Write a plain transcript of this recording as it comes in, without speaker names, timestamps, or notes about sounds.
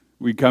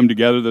We come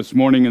together this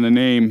morning in the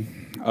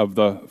name of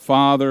the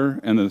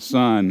Father and the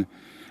Son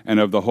and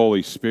of the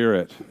Holy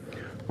Spirit.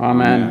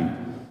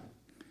 Amen.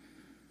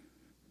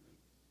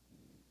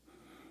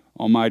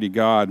 Almighty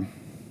God,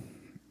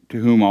 to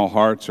whom all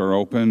hearts are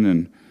open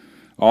and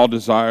all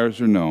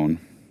desires are known,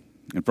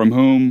 and from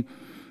whom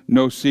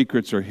no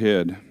secrets are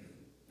hid,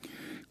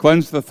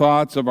 cleanse the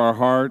thoughts of our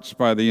hearts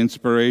by the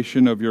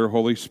inspiration of your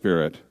Holy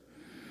Spirit,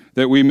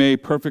 that we may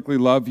perfectly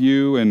love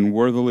you and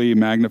worthily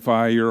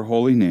magnify your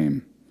holy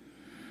name.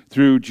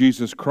 Through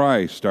Jesus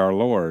Christ our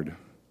Lord.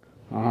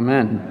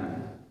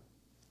 Amen.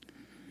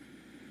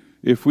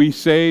 If we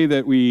say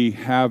that we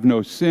have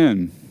no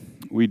sin,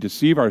 we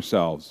deceive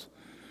ourselves,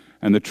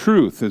 and the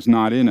truth is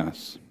not in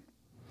us.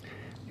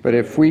 But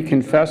if we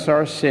confess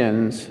our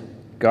sins,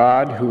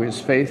 God, who is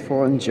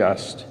faithful and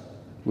just,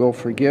 will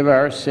forgive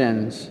our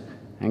sins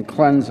and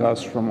cleanse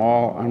us from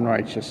all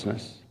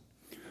unrighteousness.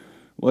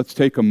 Let's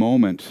take a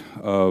moment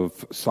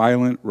of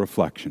silent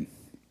reflection.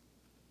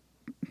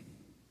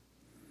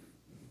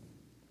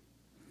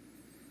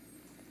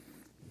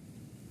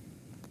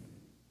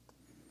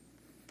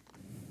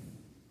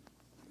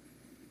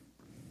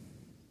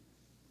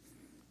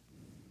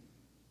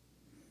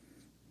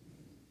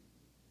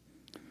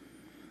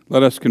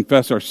 Let us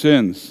confess our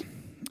sins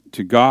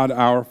to God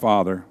our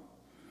Father.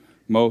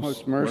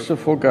 Most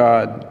merciful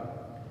God,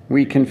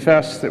 we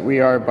confess that we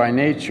are by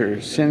nature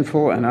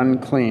sinful and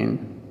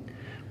unclean.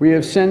 We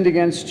have sinned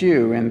against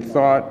you in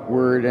thought,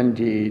 word, and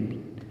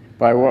deed,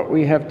 by what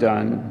we have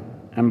done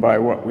and by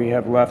what we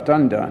have left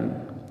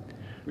undone.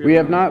 We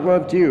have not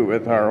loved you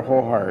with our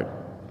whole heart.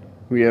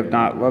 We have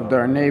not loved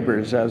our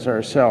neighbors as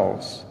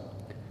ourselves.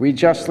 We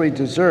justly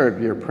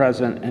deserve your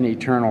present and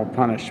eternal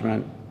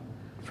punishment.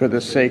 For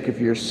the sake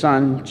of your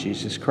Son,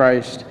 Jesus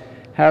Christ,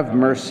 have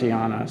mercy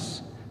on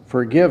us,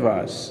 forgive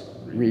us,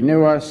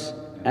 renew us,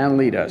 and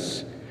lead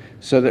us,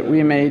 so that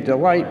we may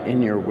delight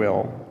in your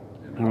will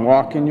and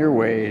walk in your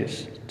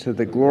ways to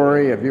the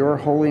glory of your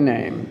holy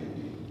name.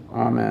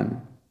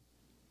 Amen.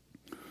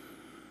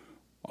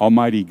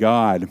 Almighty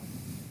God,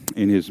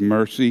 in his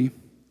mercy,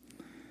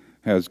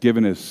 has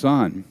given his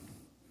Son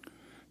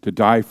to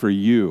die for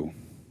you.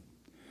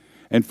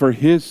 And for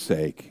his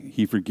sake,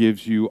 he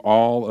forgives you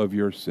all of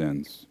your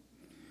sins.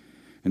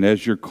 And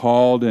as your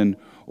called and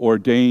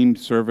ordained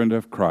servant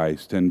of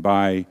Christ, and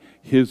by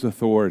his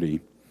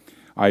authority,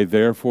 I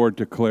therefore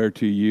declare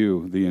to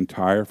you the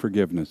entire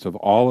forgiveness of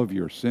all of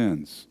your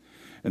sins,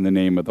 in the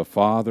name of the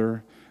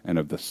Father, and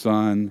of the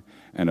Son,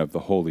 and of the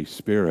Holy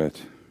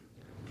Spirit.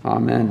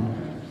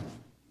 Amen.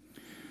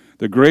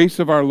 The grace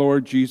of our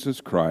Lord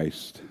Jesus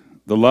Christ,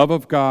 the love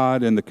of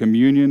God, and the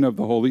communion of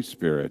the Holy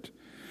Spirit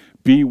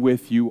be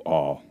with you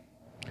all.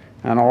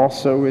 And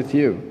also with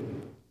you.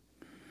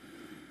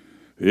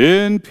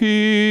 In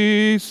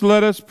peace,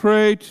 let us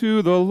pray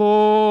to the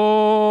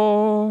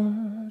Lord.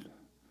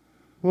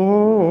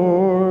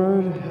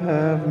 Lord,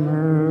 have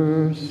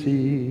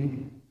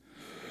mercy.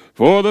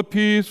 For the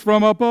peace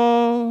from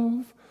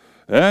above,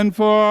 and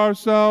for our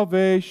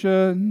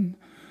salvation,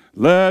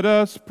 let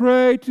us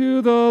pray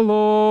to the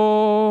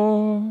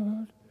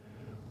Lord.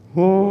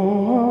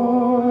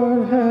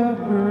 Lord, have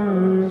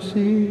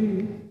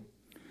mercy.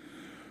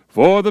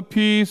 For the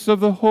peace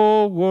of the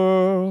whole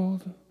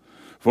world,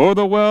 for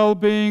the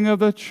well-being of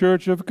the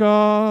Church of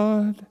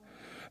God,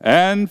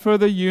 and for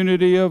the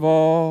unity of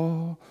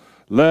all,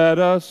 let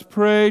us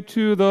pray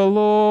to the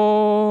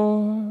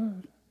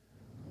Lord.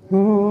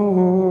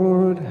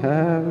 Lord,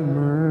 have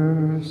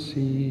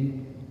mercy.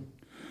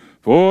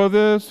 For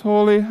this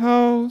holy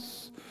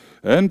house,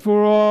 and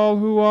for all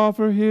who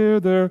offer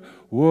here their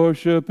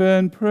worship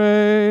and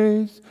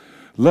praise,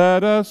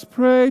 let us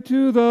pray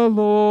to the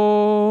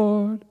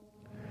Lord.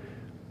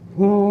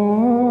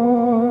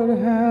 Lord,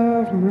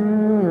 have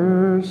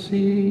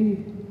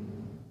mercy.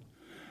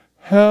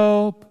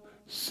 Help,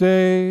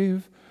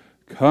 save,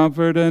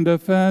 comfort, and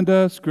defend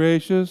us,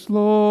 gracious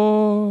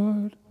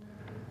Lord.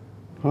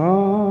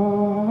 Amen.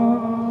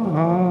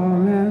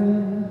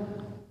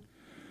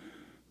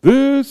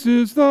 This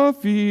is the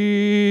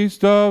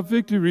feast of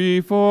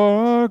victory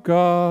for our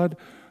God.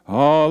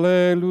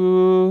 Alleluia.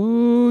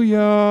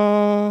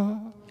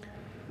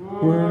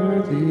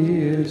 Worthy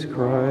is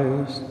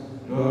Christ,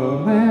 the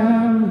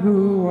Lamb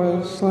who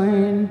was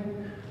slain,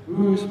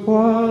 whose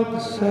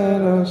blood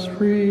set us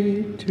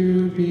free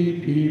to be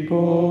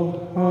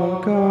people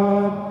of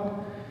God.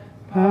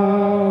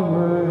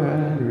 Power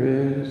and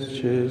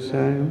riches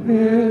and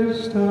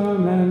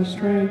wisdom and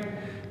strength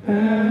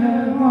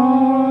and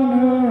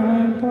honor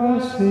and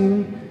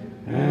blessing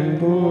and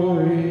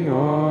glory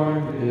are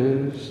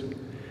his.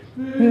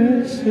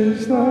 This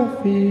is the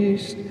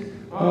feast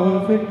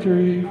of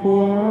victory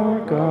for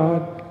our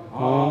God.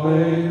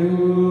 Alleluia.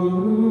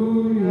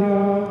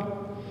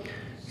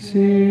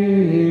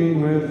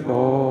 Sing with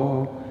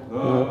all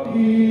the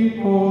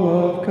people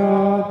of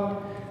God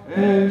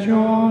and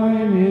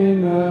join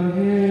in the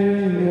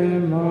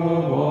hymn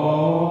of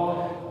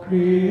all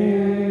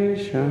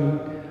creation.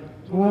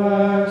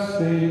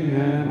 Blessing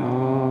and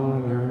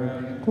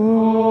honor,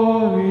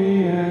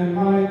 glory and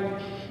might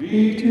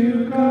be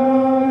to God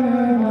God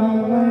and the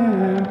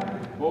Lamb,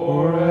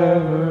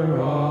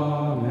 forever.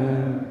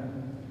 Amen.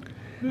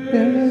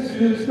 This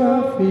is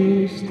the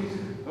feast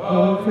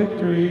of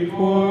victory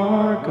for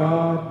our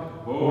God,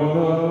 for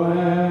the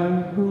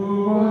Lamb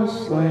who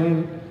was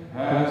slain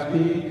has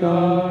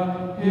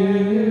begun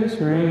his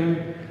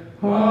reign.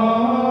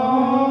 Alleluia,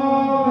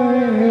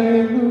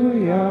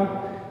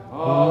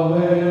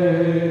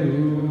 alleluia.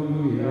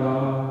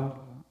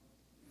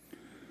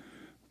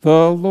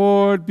 The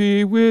Lord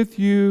be with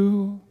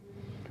you.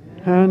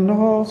 And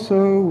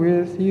also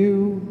with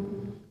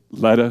you.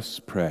 Let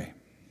us pray.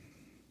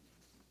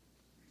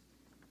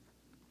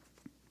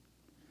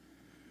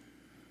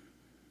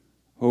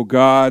 O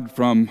God,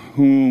 from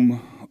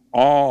whom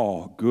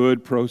all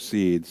good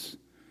proceeds,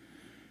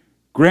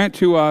 grant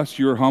to us,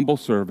 your humble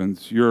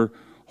servants, your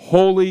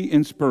holy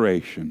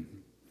inspiration,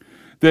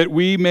 that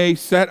we may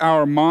set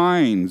our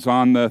minds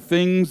on the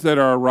things that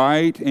are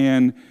right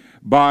and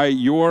by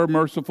your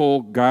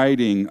merciful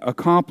guiding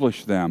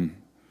accomplish them.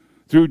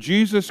 Through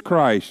Jesus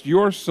Christ,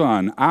 your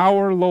Son,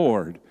 our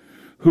Lord,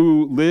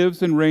 who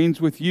lives and reigns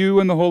with you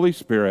in the Holy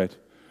Spirit,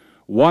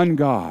 one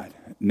God,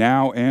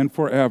 now and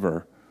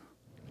forever.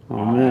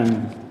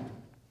 Amen.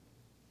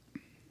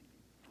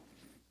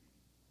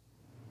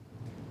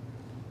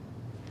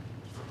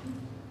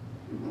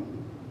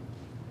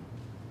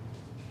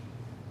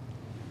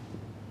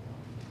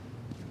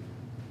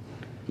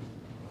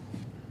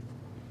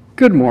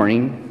 Good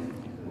morning.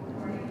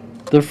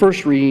 The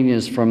first reading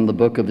is from the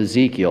book of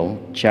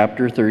Ezekiel,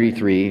 chapter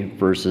 33,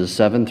 verses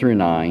 7 through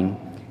 9,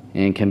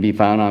 and can be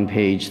found on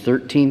page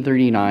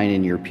 1339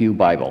 in your Pew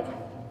Bible.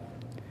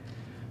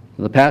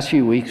 The past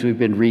few weeks we've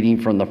been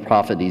reading from the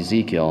prophet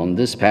Ezekiel, and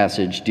this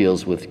passage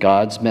deals with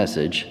God's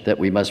message that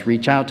we must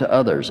reach out to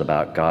others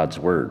about God's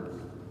word.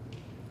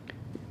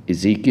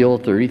 Ezekiel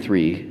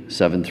 33,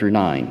 7 through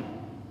 9.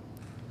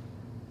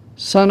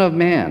 Son of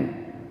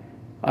man,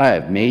 I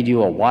have made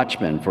you a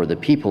watchman for the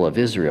people of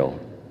Israel.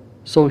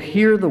 So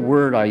hear the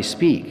word I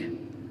speak,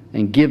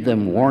 and give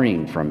them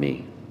warning from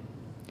me.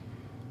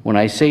 When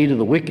I say to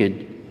the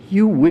wicked,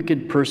 you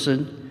wicked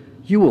person,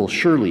 you will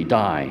surely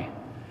die,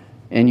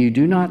 and you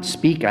do not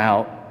speak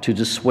out to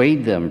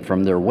dissuade them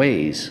from their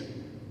ways,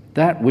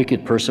 that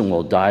wicked person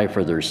will die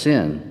for their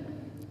sin,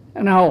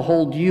 and I'll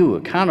hold you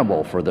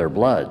accountable for their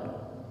blood.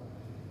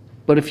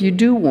 But if you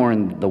do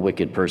warn the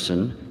wicked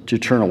person to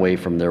turn away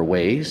from their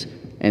ways,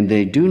 and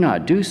they do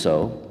not do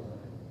so,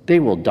 they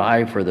will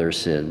die for their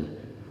sin,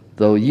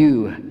 though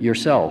you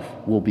yourself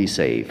will be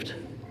saved.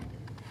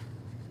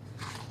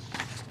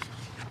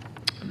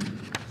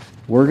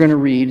 We're going to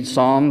read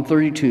Psalm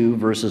 32,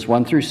 verses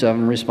 1 through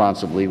 7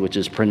 responsively, which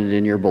is printed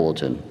in your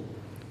bulletin,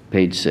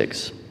 page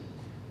 6.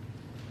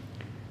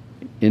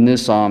 In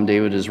this psalm,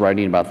 David is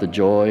writing about the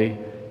joy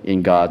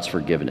in God's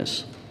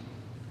forgiveness.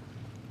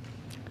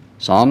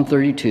 Psalm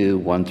 32,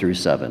 1 through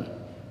 7.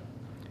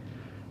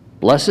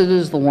 Blessed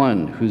is the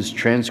one whose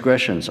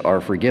transgressions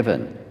are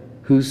forgiven,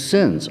 whose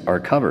sins are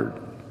covered.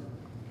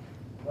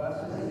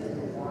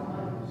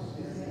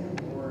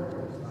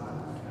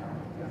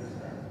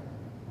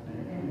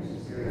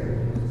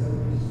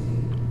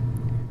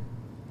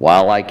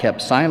 While I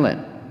kept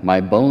silent, my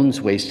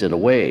bones wasted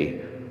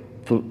away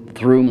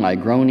through my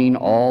groaning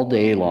all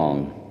day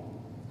long.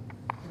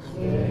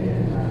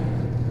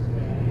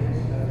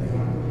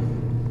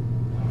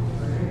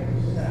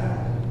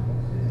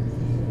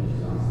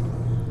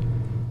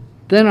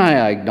 Then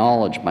I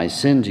acknowledged my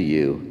sin to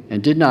you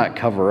and did not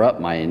cover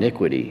up my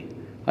iniquity.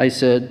 I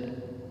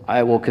said,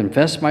 I will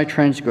confess my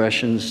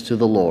transgressions to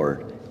the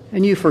Lord,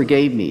 and you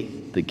forgave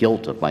me the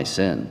guilt of my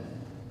sin.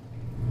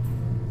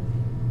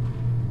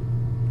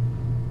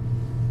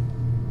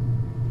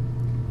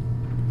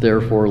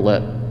 Therefore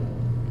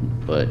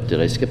did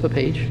I skip a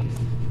page?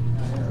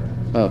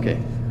 Okay.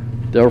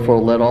 Therefore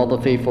let all the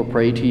faithful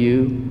pray to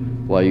you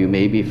while you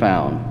may be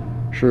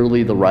found.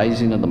 Surely the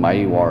rising of the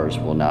mighty waters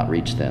will not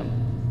reach them.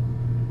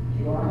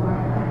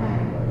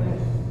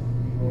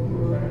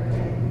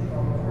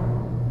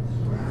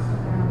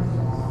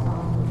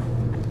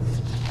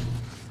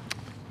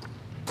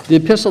 The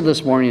epistle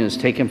this morning is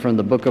taken from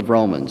the book of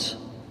Romans,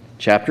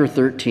 chapter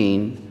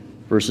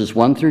 13, verses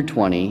 1 through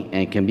 20,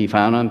 and can be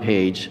found on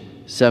page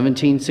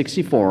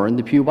 1764 in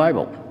the Pew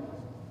Bible.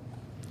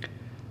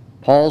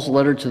 Paul's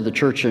letter to the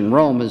church in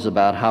Rome is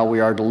about how we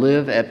are to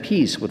live at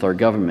peace with our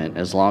government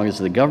as long as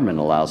the government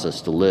allows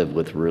us to live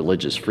with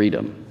religious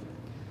freedom.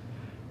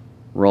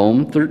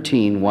 Rome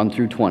 13, 1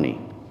 through 20.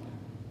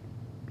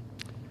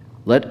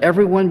 Let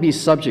everyone be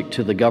subject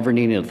to the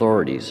governing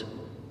authorities,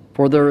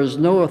 for there is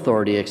no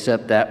authority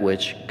except that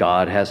which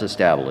God has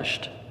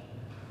established.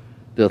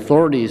 The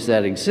authorities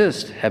that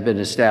exist have been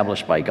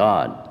established by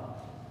God.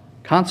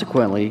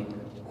 Consequently,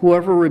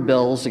 whoever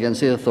rebels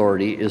against the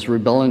authority is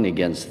rebelling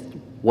against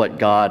what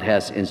God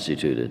has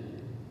instituted,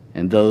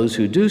 and those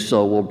who do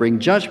so will bring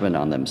judgment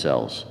on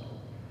themselves.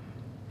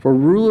 For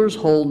rulers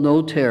hold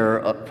no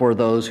terror for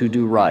those who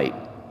do right,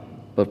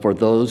 but for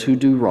those who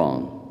do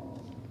wrong.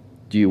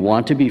 Do you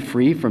want to be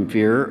free from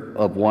fear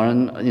of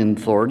one in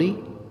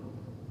authority?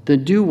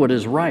 Then do what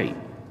is right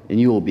and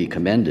you will be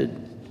commended.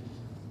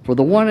 For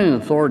the one in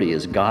authority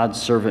is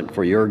God's servant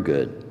for your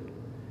good.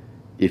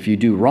 If you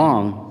do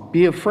wrong,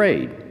 be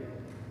afraid,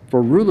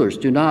 for rulers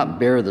do not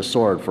bear the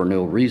sword for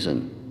no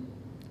reason.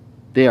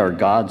 They are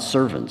God's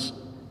servants,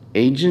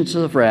 agents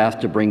of wrath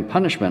to bring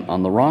punishment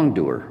on the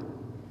wrongdoer.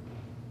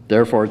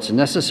 Therefore, it's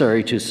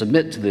necessary to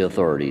submit to the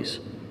authorities,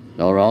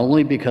 not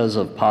only because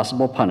of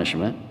possible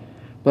punishment,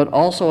 but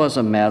also as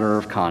a matter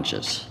of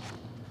conscience.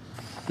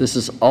 This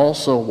is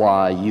also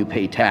why you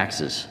pay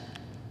taxes,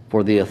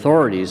 for the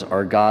authorities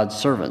are God's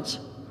servants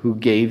who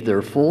gave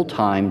their full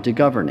time to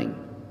governing.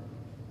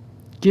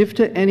 Give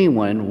to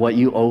anyone what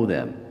you owe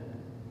them.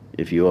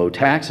 If you owe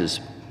taxes,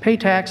 pay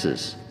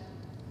taxes.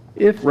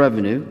 If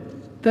revenue,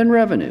 then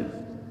revenue.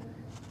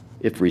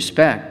 If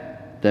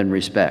respect, then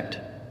respect.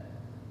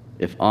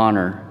 If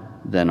honor,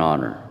 then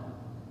honor.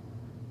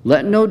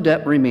 Let no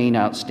debt remain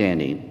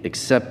outstanding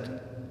except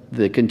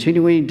the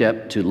continuing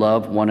debt to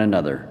love one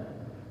another.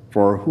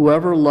 For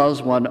whoever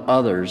loves one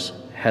others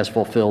has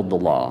fulfilled the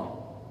law.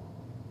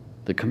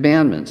 The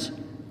commandments: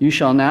 you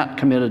shall not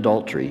commit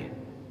adultery,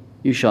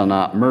 you shall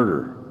not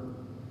murder,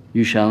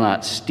 you shall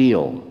not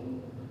steal,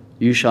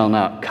 you shall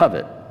not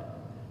covet,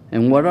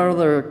 and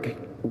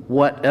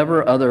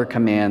whatever other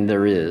command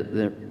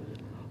there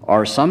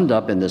are summed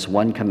up in this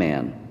one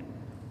command: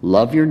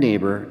 love your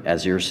neighbor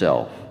as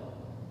yourself.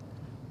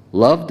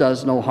 Love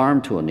does no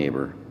harm to a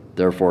neighbor,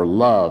 therefore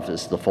love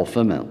is the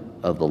fulfillment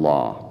of the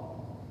law.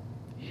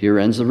 Here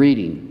ends the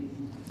reading.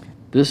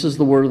 This is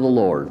the word of the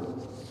Lord.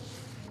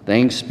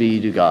 Thanks be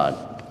to God.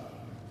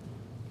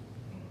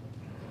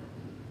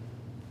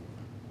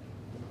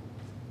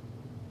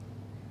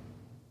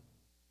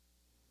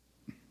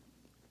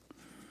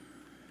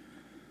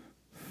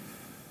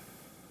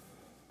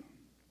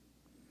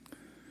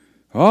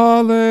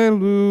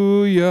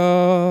 Alleluia.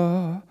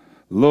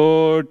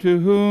 Lord, to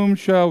whom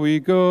shall we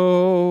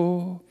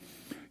go?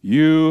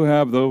 You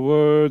have the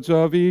words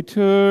of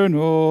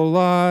eternal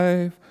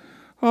life.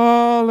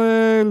 Alleluia.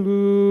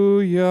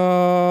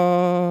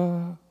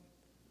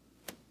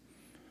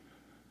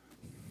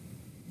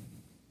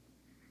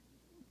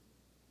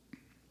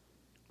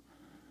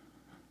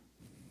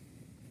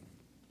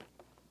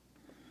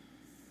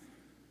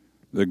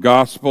 The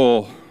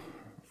Gospel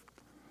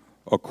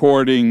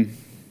according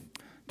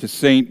to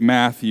St.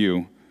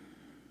 Matthew,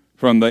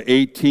 from the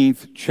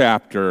 18th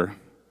chapter.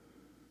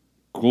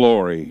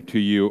 Glory to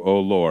you, O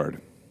Lord.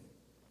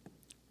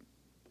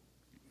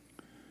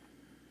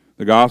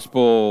 The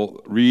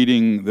gospel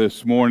reading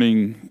this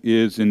morning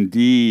is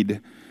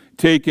indeed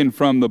taken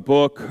from the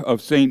book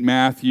of St.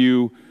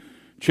 Matthew,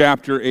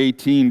 chapter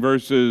 18,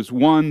 verses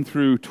 1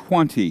 through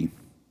 20,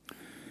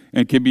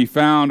 and can be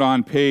found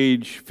on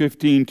page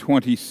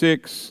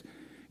 1526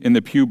 in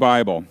the Pew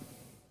Bible.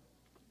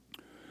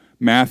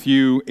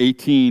 Matthew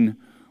 18,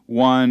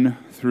 1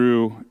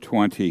 through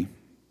 20.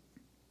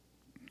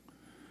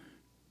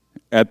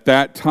 At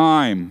that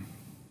time,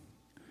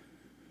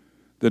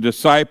 the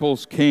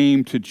disciples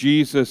came to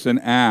Jesus and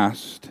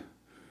asked,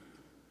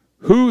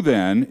 "Who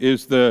then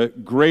is the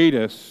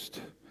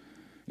greatest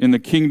in the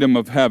kingdom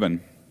of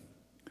heaven?"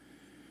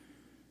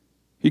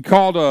 He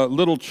called a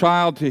little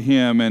child to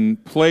him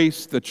and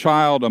placed the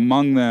child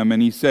among them,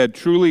 and he said,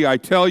 "Truly I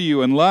tell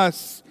you,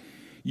 unless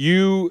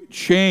you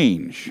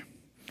change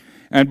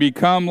and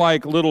become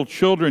like little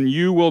children,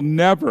 you will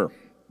never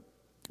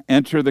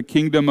enter the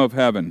kingdom of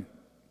heaven.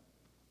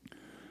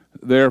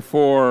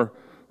 Therefore,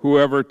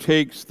 whoever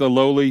takes the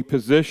lowly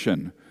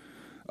position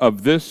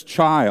of this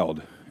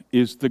child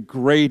is the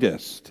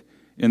greatest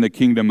in the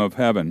kingdom of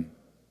heaven.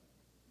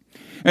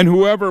 And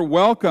whoever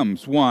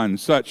welcomes one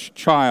such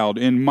child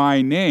in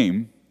my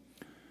name,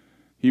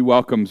 he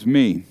welcomes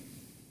me.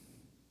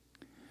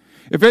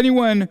 If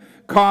anyone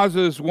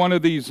causes one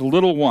of these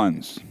little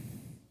ones,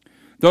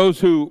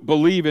 those who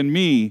believe in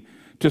me,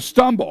 to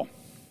stumble,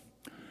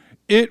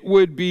 it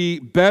would be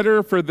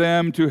better for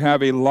them to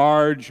have a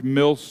large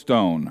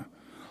millstone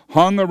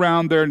hung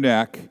around their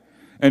neck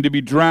and to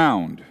be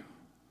drowned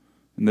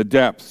in the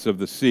depths of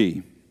the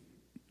sea.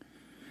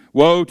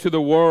 Woe to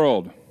the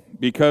world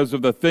because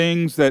of the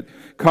things that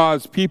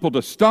cause people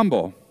to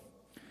stumble.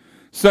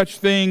 Such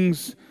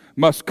things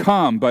must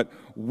come, but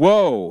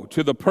woe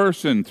to the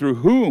person through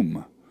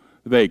whom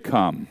they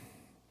come.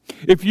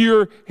 If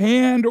your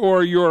hand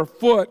or your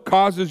foot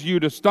causes you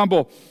to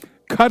stumble,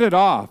 cut it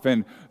off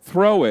and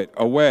throw it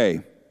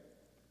away.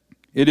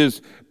 It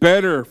is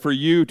better for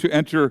you to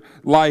enter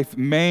life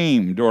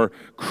maimed or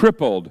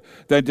crippled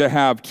than to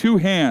have 2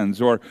 hands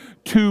or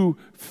 2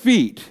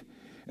 feet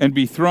and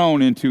be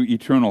thrown into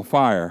eternal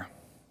fire.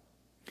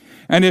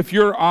 And if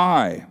your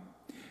eye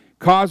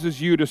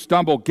causes you to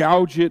stumble,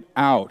 gouge it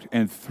out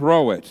and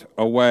throw it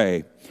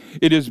away.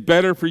 It is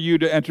better for you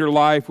to enter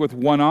life with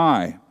 1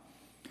 eye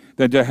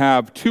than to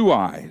have 2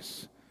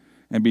 eyes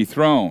and be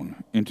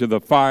thrown into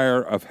the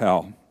fire of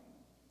hell.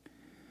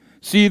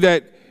 See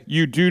that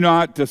you do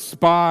not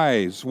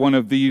despise one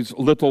of these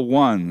little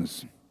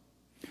ones,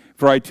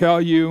 for I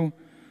tell you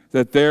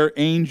that their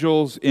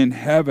angels in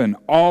heaven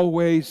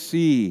always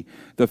see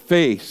the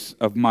face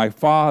of my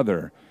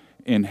Father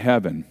in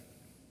heaven.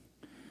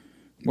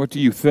 What do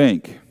you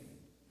think?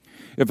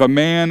 If a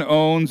man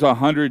owns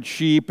 100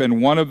 sheep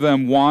and one of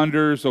them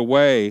wanders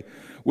away,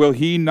 will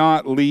he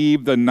not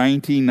leave the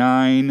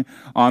 99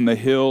 on the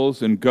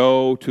hills and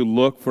go to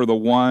look for the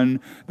one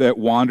that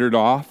wandered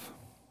off?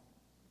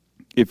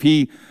 If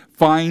he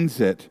finds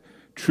it,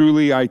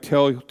 truly I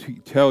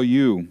tell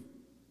you,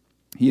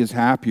 he is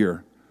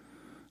happier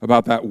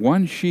about that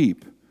one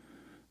sheep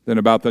than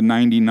about the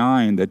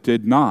 99 that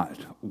did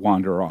not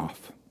wander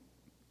off.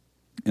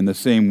 In the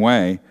same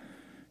way,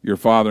 your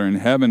Father in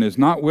heaven is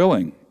not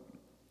willing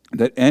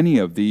that any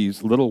of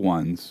these little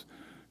ones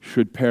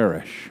should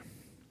perish.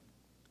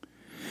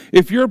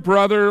 If your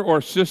brother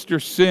or sister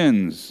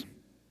sins,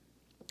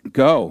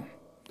 go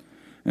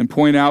and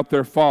point out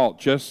their fault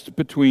just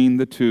between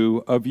the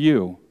two of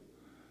you.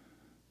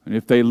 And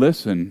if they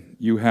listen,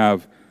 you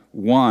have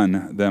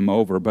won them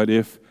over. But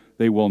if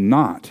they will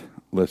not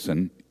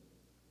listen,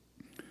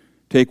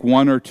 take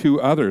one or two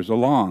others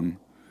along,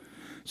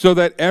 so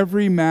that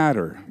every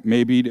matter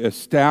may be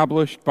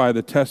established by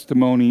the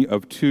testimony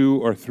of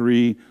 2 or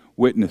 3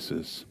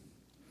 witnesses.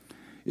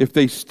 If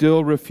they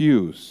still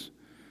refuse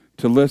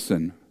to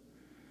listen,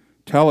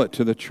 tell it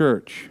to the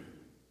church.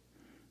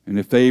 And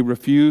if they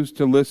refuse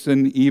to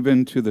listen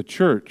even to the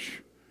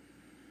church,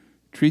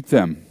 treat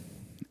them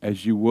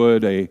as you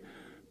would a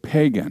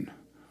pagan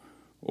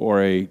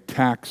or a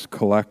tax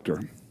collector.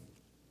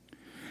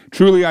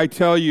 Truly I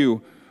tell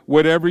you,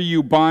 whatever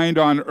you bind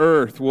on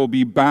earth will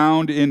be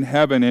bound in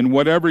heaven, and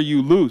whatever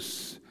you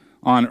loose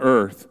on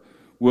earth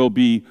will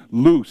be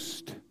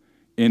loosed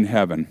in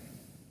heaven.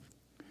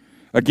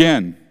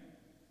 Again,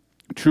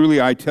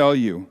 truly I tell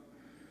you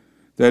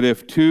that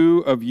if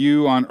 2 of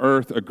you on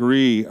earth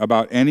agree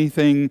about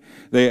anything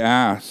they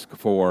ask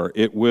for,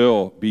 it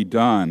will be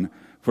done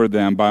for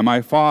them by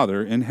my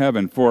Father in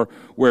heaven. For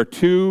where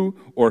 2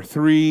 or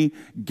 3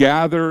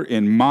 gather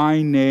in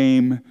my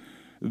name,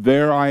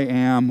 there I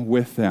am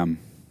with them.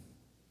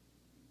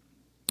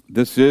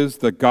 This is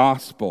the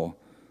gospel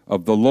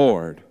of the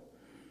Lord.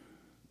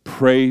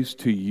 Praise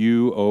to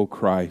you, O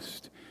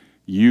Christ.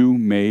 You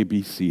may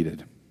be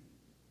seated.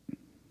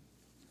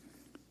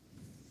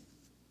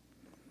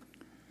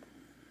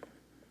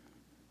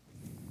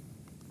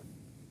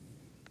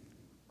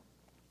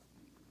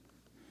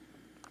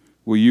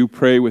 Will you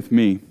pray with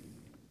me?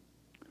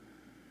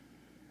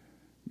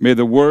 May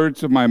the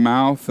words of my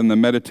mouth and the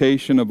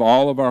meditation of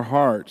all of our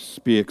hearts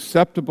be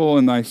acceptable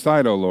in thy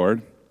sight, O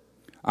Lord,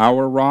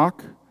 our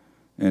rock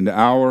and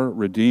our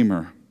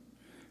Redeemer.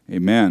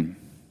 Amen.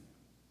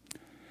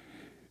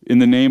 In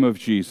the name of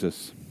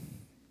Jesus.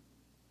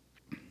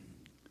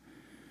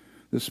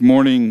 This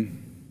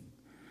morning,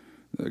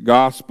 the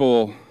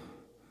gospel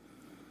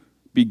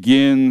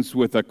begins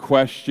with a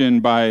question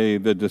by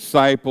the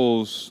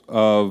disciples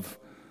of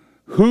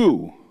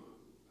who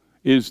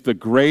is the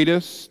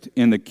greatest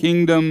in the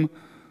kingdom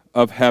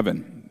of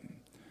heaven.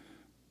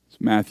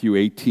 It's Matthew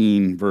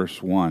 18,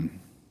 verse 1.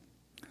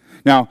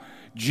 Now,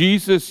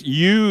 Jesus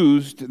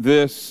used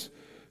this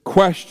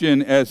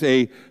question as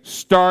a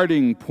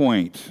starting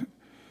point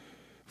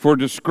for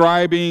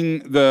describing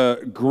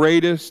the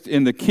greatest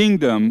in the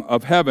kingdom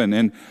of heaven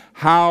and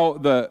how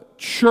the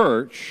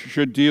church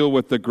should deal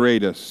with the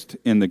greatest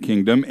in the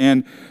kingdom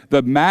and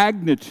the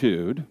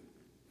magnitude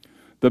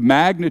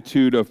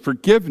of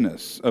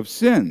forgiveness of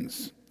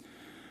sins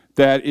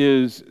that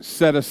is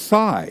set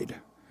aside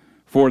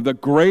for the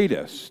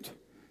greatest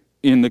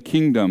in the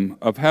kingdom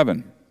of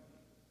heaven.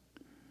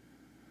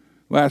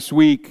 Last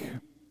week,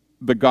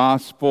 the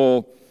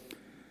gospel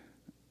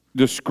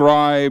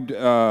described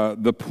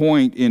the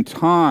point in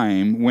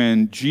time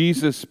when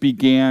Jesus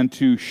began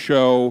to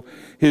show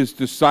his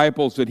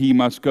disciples that he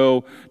must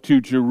go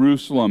to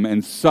Jerusalem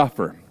and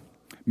suffer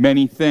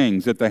many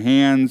things at the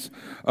hands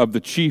of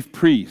the chief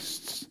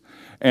priests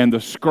and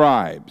the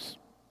scribes,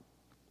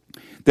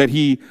 that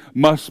he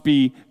must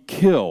be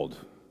killed,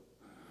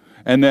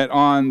 and that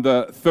on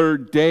the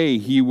 3rd day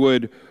he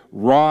would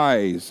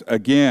rise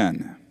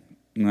again.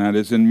 And that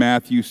is in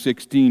Matthew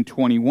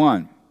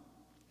 16:21.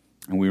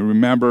 And we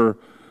remember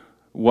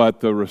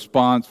what the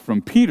response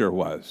from Peter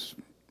was,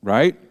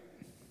 right?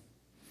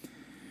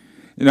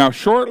 Now,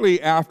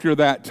 shortly after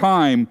that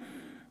time,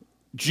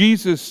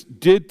 Jesus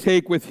did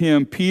take with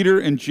him Peter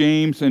and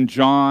James and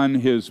John,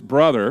 his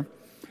brother,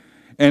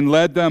 and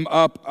led them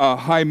up a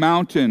high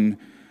mountain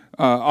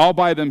all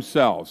by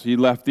themselves. He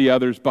left the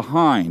others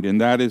behind,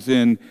 and that is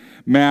in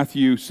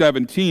Matthew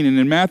 17. And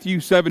in Matthew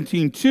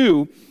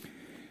 17:2,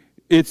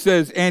 it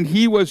says, "And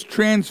he was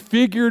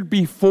transfigured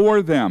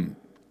before them.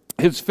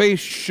 His face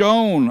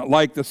shone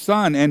like the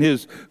sun, and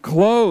his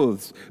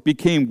clothes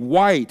became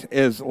white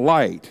as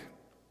light."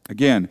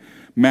 Again,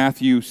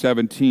 Matthew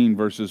 17,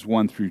 verses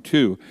 1 through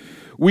 2.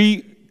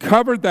 We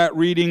covered that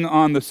reading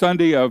on the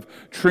Sunday of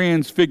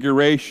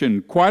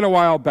Transfiguration quite a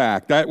while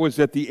back. That was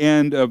at the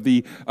end of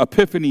the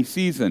Epiphany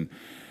season.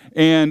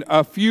 And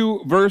a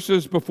few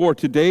verses before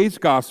today's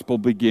gospel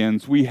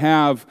begins, we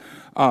have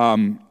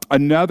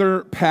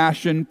another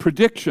passion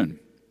prediction.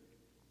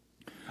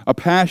 A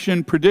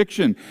passion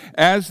prediction.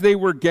 As they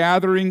were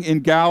gathering in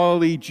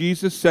Galilee,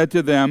 Jesus said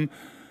to them,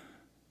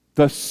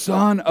 "The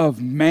Son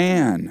of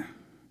Man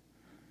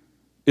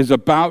is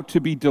about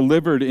to be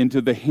delivered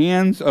into the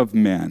hands of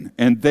men,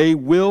 and they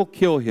will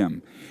kill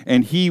him,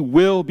 and he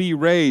will be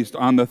raised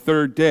on the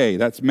third day."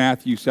 That's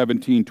Matthew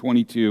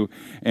 17:22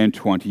 and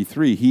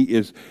 23. He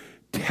is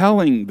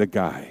telling the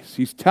guys,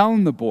 he's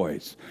telling the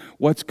boys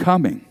what's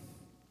coming.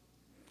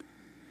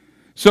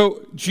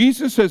 So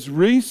Jesus has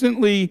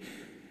recently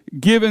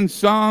given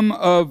some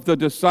of the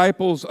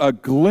disciples a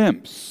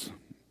glimpse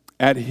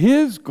at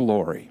his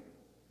glory.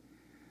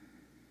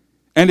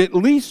 And at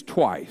least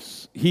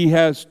twice, he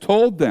has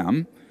told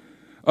them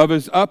of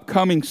his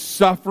upcoming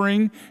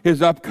suffering,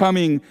 his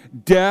upcoming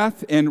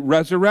death and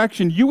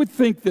resurrection. You would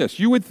think this.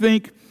 You would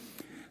think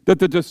that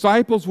the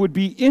disciples would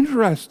be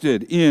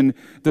interested in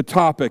the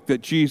topic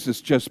that Jesus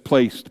just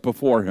placed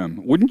before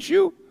him. Wouldn't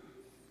you?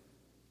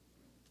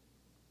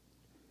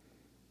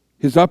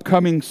 His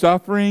upcoming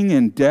suffering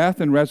and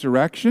death and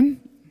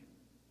resurrection.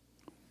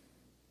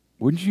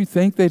 Wouldn't you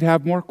think they'd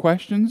have more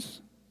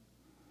questions?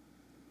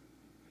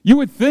 You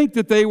would think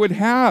that they would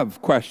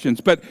have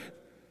questions, but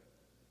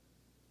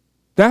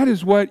that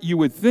is what you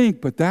would think,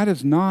 but that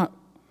is not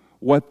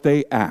what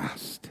they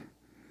asked.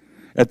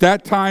 At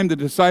that time, the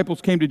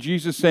disciples came to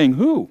Jesus saying,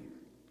 "Who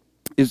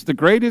is the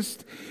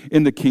greatest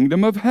in the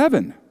kingdom of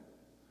heaven?"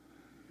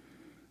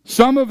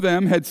 Some of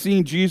them had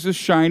seen Jesus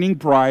shining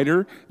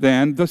brighter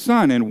than the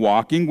sun and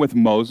walking with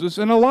Moses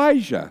and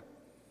Elijah.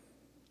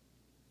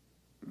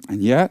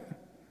 And yet,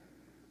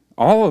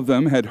 all of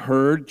them had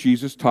heard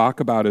Jesus talk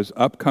about his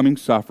upcoming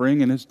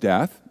suffering and his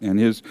death and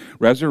his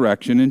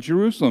resurrection in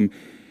Jerusalem.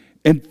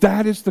 And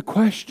that is the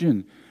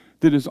question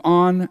that is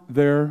on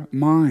their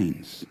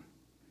minds.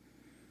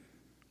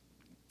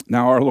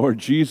 Now, our Lord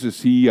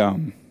Jesus, he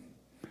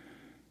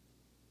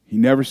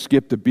never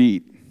skipped a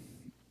beat,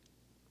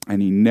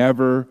 and he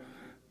never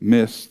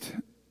missed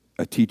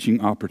a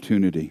teaching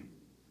opportunity.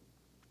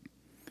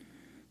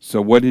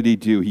 So what did he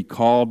do? He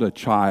called a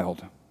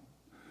child.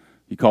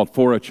 He called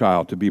for a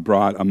child to be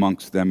brought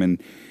amongst them,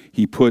 and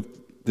he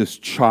put this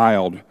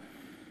child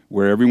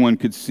where everyone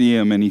could see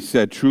him, and he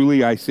said,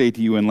 "Truly I say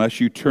to you, unless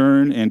you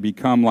turn and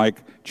become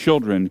like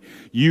children,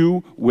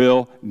 you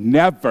will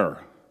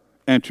never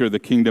enter the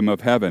kingdom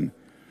of heaven."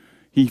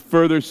 He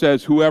further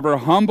says, "Whoever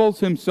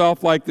humbles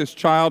himself like this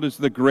child is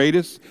the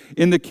greatest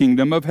in the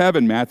kingdom of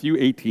heaven." Matthew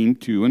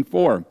 18:2 and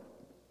 4.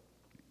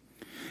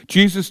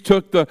 Jesus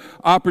took the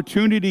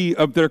opportunity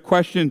of their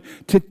question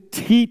to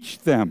teach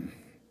them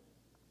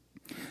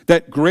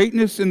that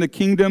greatness in the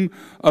kingdom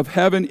of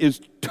heaven is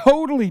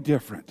totally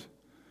different.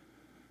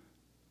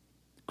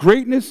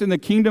 Greatness in the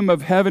kingdom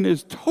of heaven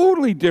is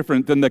totally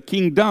different than the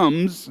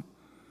kingdoms,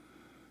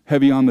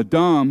 heavy on the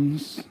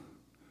dumbs,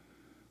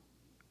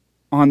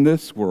 on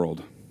this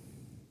world.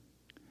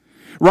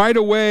 Right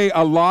away,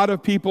 a lot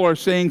of people are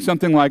saying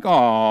something like,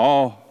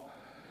 "Oh,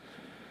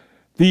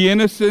 the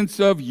innocence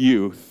of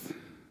youth."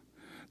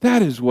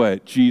 That is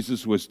what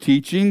Jesus was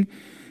teaching.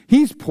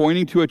 He's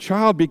pointing to a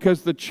child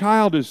because the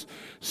child is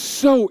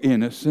so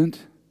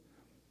innocent.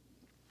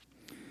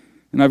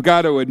 And I've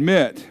got to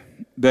admit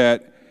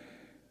that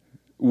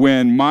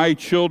when my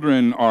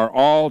children are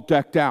all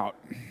decked out,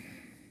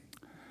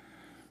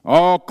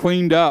 all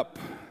cleaned up,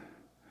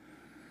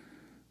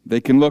 they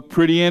can look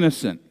pretty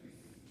innocent.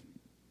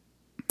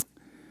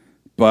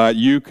 But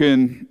you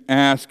can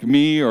ask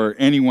me or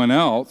anyone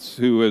else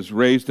who has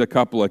raised a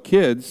couple of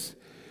kids,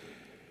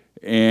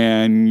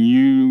 and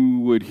you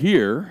would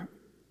hear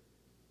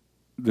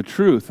the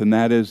truth, and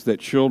that is that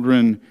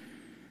children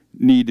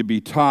need to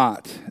be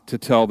taught to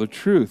tell the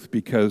truth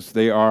because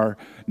they are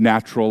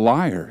natural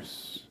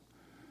liars.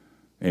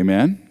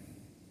 Amen?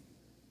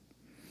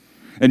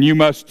 And you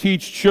must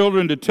teach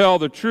children to tell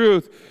the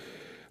truth.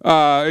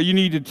 You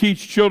need to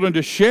teach children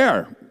to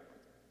share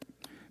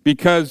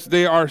because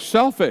they are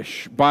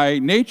selfish by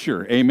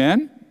nature.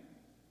 Amen?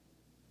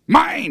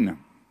 Mine!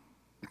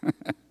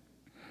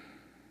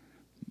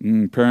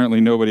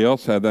 Apparently nobody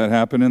else had that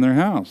happen in their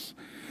house.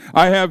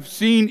 I have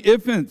seen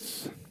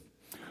infants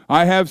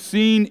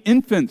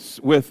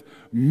with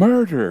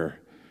murder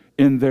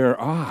in their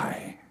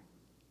eye.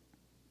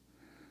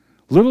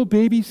 Little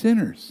baby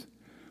sinners.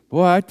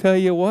 Boy, I tell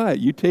you what,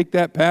 you take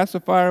that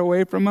pacifier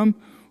away from them,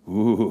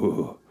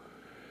 ooh.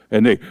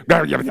 And they,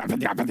 maybe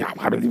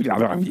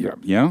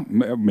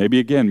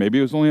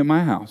it was only at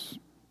my house.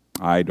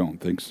 I don't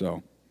think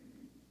so.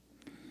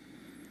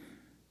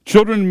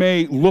 Children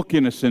may look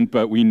innocent,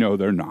 but we know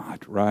they're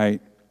not,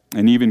 right?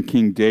 And even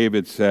King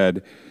David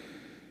said,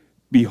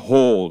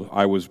 "Behold,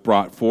 I was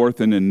brought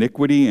forth in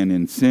iniquity, and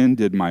in sin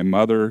did my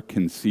mother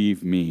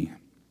conceive me."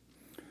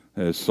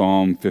 That is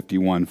Psalm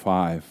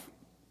 51:5.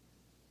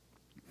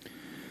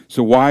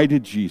 So why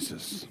did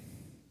Jesus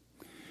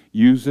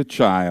use a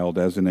child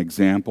as an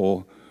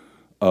example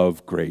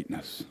of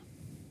greatness?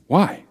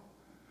 Why?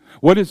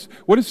 What is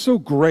so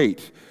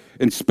great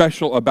and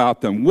special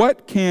about them?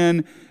 What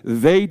can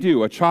they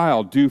do, a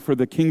child, do for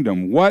the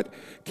kingdom? What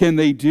can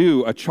they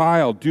do, a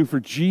child, do for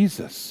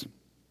Jesus?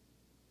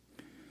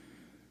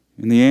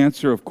 And the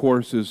answer, of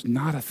course, is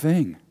not a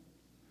thing.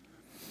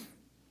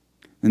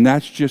 And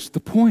that's just the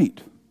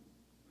point.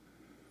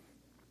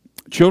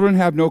 Children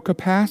have no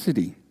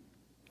capacity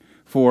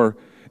for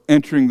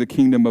entering the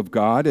kingdom of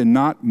God and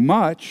not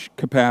much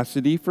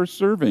capacity for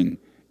serving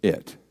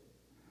it.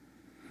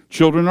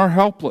 Children are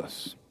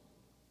helpless.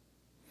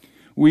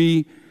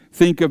 We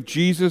think of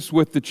Jesus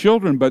with the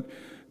children, but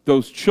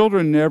those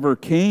children never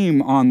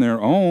came on their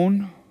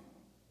own.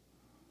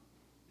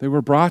 They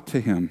were brought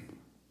to him.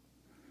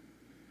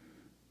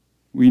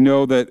 We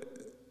know that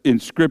in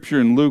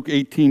Scripture in Luke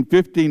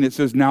 18:15 it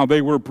says, "Now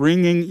they were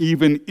bringing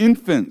even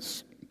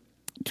infants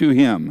to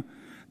him,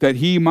 that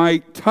he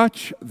might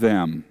touch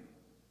them."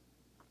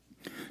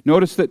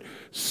 Notice that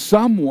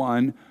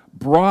someone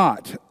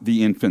brought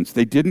the infants.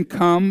 They didn't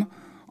come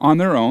on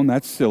their own.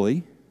 That's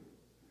silly.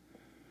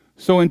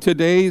 So in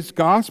today's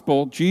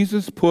gospel,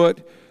 Jesus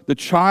put the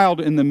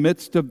child in the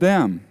midst of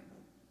them.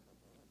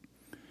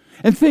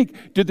 And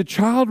think, did the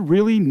child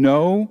really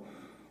know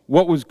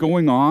what was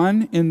going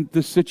on in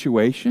the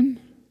situation?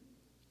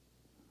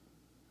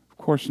 Of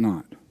course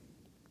not.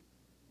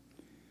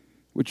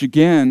 Which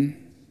again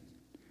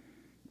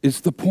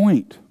is the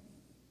point.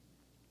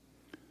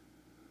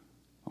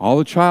 All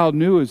the child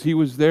knew is he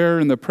was there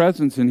in the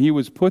presence and he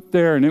was put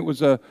there, and it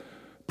was a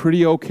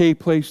pretty okay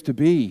place to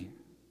be.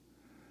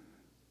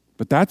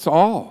 But that's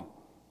all.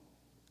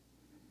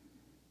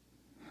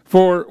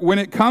 For when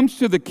it comes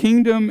to the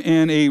kingdom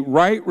and a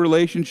right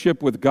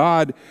relationship with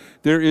God,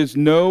 there is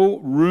no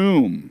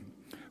room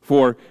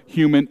for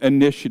human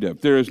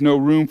initiative. There is no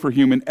room for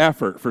human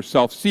effort, for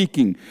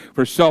self-seeking,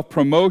 for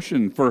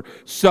self-promotion, for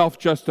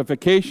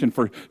self-justification,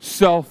 for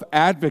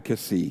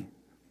self-advocacy.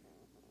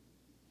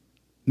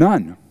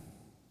 None.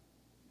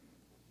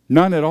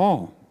 None at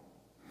all.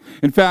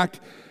 In fact,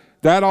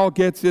 that all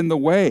gets in the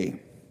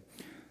way.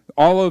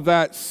 All of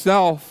that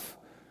self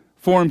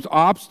forms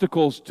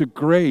obstacles to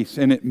grace,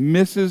 and it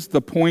misses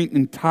the point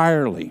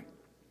entirely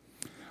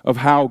of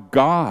how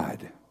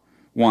God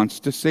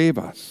wants to save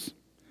us.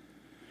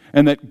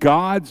 And that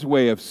God's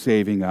way of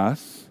saving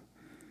us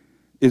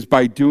is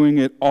by doing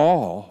it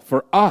all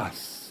for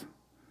us,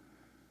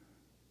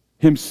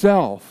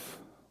 himself,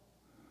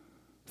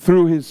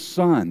 through his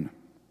Son.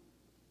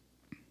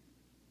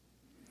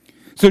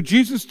 So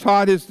Jesus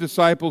taught his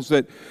disciples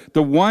that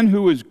the one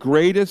who is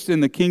greatest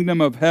in the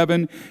kingdom of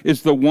heaven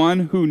is the one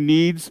who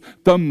needs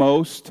the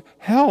most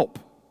help.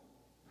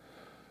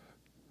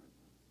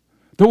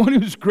 The one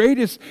who's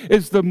greatest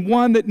is the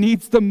one that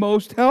needs the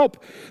most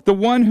help. The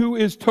one who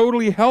is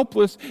totally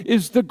helpless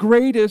is the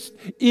greatest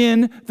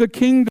in the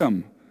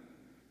kingdom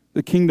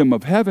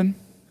of heaven.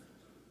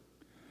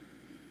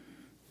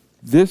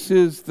 This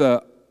is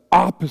the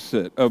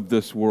opposite of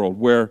this world,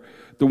 where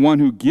the one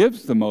who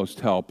gives the most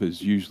help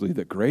is usually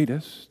the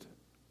greatest.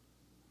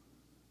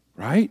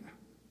 Right?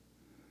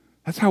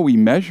 That's how we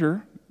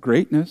measure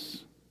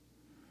greatness.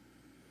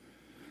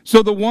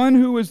 So the one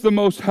who is the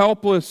most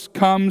helpless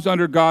comes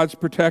under God's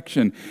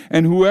protection.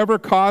 And whoever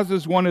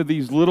causes one of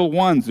these little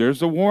ones,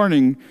 there's a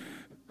warning,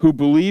 who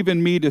believe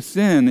in me to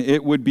sin,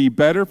 it would be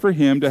better for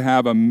him to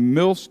have a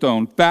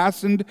millstone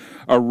fastened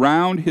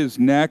around his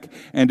neck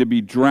and to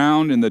be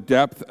drowned in the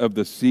depth of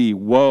the sea.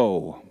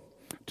 Woe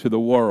to the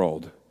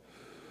world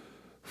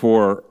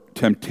for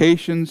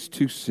temptations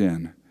to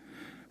sin.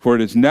 For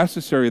it is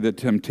necessary that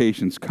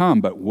temptations come,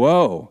 but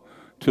woe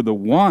to the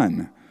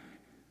one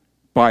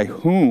by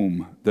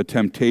whom the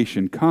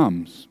temptation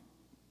comes.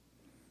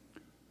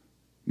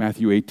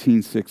 Matthew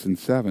 18:6 and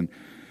 7.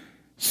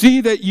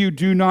 See that you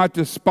do not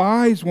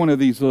despise one of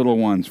these little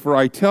ones, for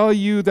I tell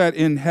you that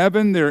in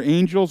heaven their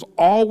angels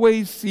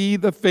always see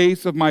the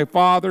face of my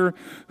Father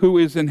who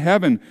is in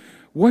heaven.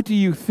 What do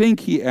you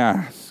think, he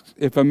asks,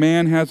 if a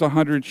man has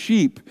 100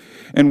 sheep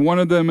and one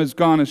of them has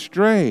gone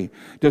astray?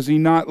 Does he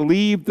not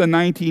leave the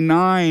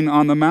 99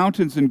 on the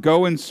mountains and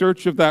go in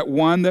search of that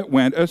one that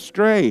went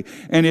astray?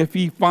 And if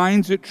he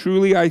finds it,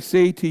 truly I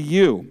say to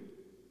you,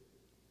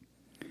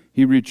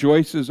 he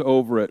rejoices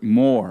over it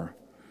more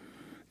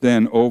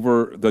than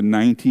over the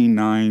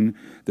 99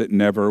 that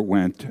never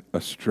went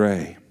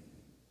astray.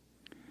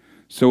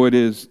 So it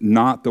is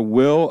not the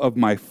will of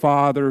my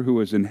Father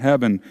who is in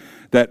heaven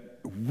that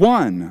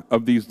one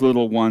of these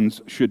little ones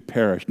should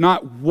perish.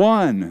 Not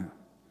one.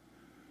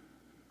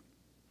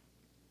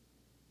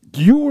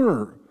 You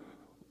were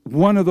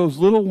one of those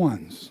little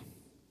ones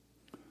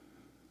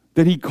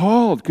that he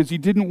called because he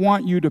didn't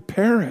want you to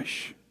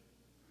perish.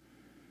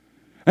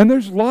 And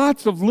there's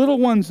lots of little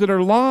ones that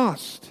are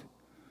lost.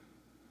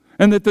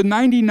 And that the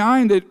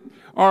 99 that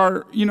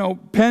are,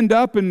 penned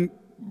up and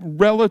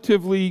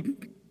relatively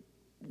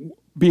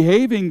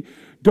behaving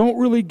don't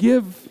really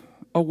give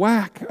a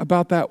whack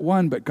about that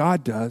one, but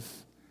God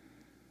does.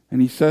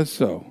 And he says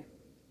so.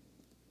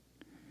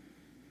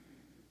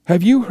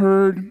 Have you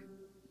heard,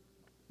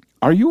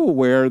 are you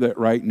aware that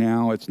right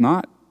now, it's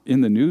not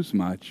in the news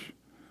much,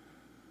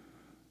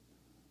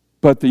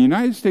 but the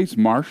United States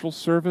Marshal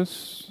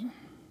Service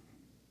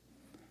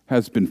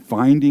has been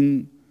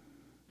finding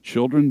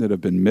children that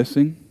have been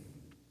missing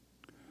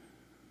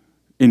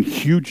in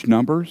huge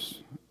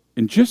numbers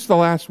In just the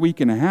last week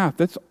and a half,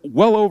 that's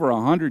well over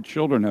 100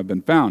 children have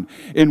been found.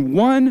 In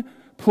one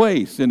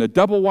place, in a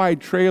double-wide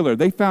trailer,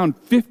 they found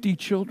 50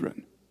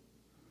 children.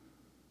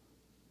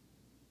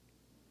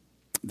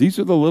 These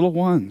are the little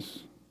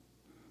ones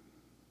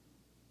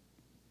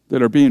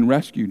that are being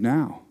rescued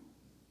now.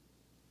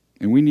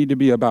 And we need to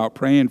be about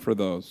praying for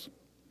those.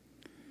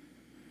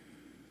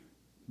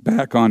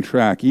 Back on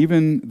track,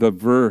 even the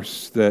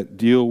verse that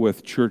deal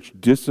with church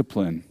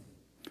discipline,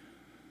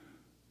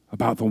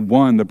 about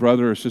the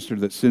brother or sister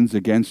that sins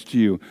against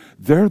you,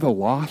 they're the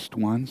lost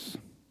ones.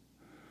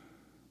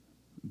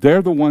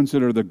 They're the ones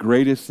that are the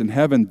greatest in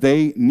heaven.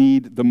 They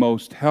need the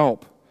most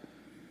help.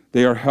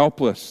 They are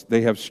helpless.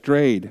 They have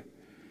strayed.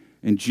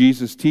 And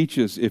Jesus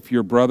teaches, if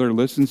your brother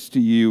listens to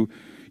you,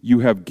 you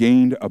have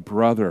gained a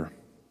brother.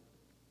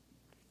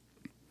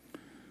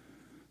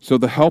 So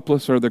the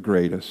helpless are the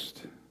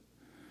greatest.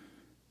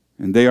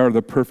 And they are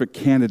the perfect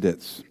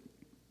candidates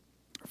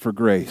for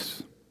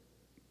grace.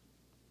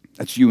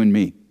 That's you and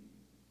me.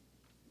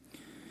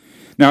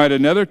 Now, at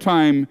another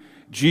time,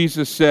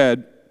 Jesus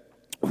said,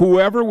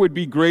 whoever would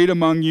be great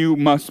among you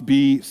must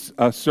be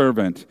a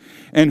servant,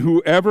 and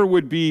whoever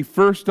would be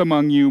first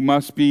among you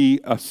must be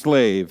a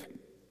slave.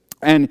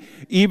 And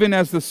even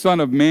as the Son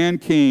of Man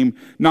came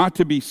not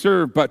to be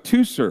served, but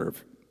to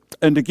serve,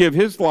 and to give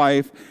his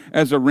life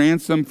as a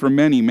ransom for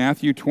many.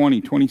 Matthew 20,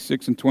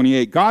 26 and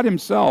 28. God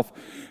himself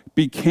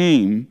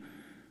became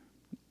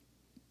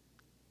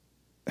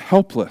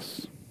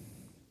helpless,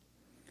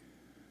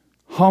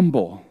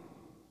 humble,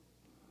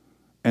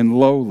 and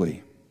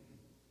lowly.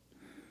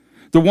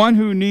 The one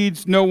who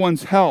needs no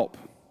one's help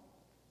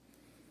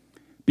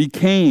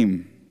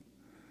became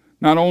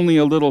not only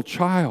a little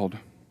child,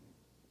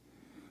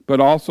 but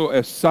also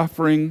a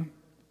suffering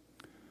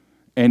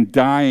and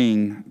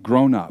dying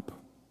grown-up.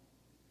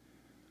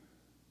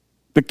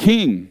 The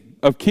King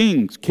of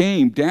Kings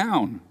came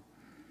down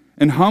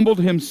and humbled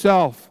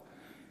himself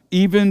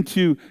even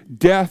to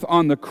death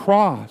on the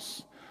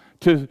cross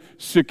to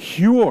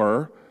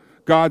secure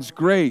God's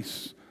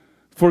grace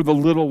for the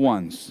little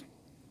ones.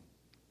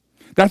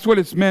 That's what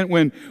it's meant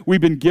when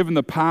we've been given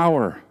the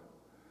power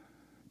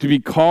to be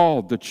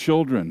called the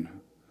children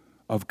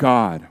of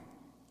God.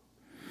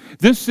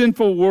 This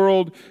sinful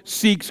world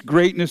seeks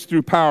greatness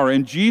through power,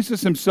 and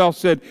Jesus himself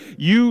said,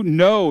 you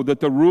know that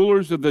the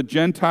rulers of the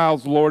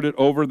Gentiles lord it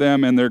over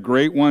them, and their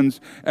great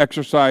ones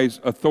exercise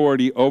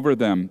authority over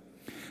them.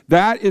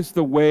 That is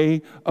the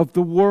way of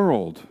the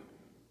world.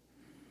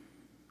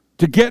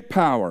 To get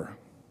power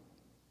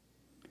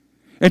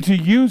and to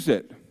use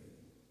it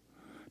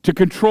to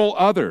control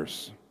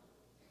others.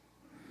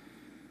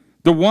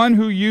 The one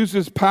who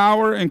uses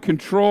power and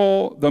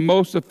control the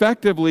most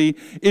effectively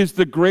is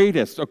the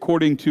greatest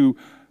according to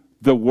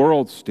the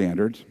world's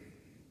standards.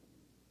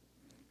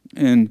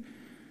 And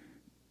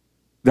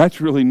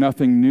that's really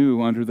nothing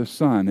new under the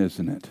sun,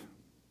 isn't it?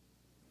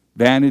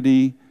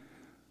 Vanity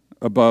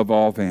above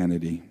all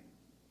vanity.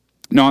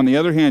 Now, on the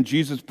other hand,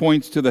 Jesus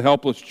points to the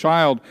helpless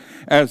child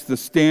as the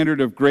standard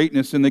of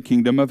greatness in the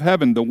kingdom of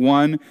heaven, the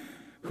one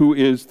who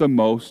is the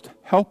most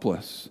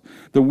helpless,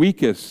 the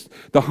weakest,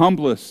 the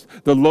humblest,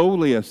 the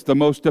lowliest, the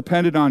most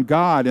dependent on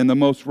God, and the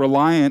most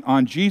reliant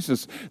on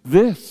Jesus.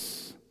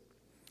 This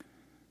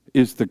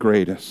is the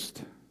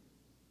greatest.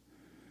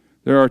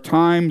 There are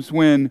times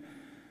when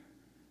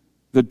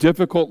the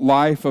difficult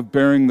life of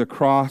bearing the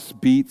cross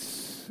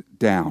beats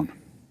down.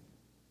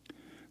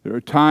 There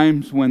are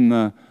times when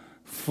the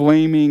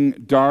flaming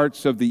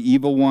darts of the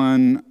evil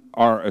one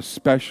are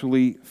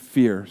especially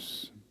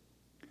fierce.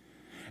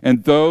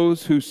 And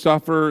those who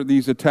suffer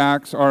these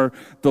attacks are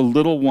the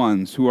little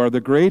ones who are the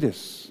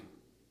greatest.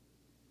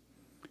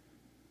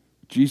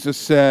 Jesus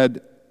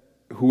said,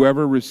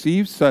 whoever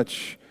receives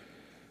such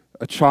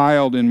a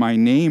child in my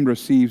name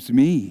receives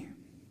me.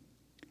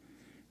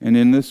 And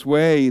in this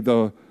way,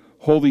 the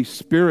Holy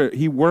Spirit,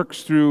 he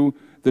works through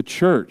the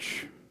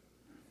church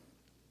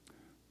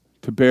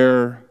to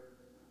bear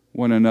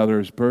one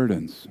another's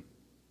burdens.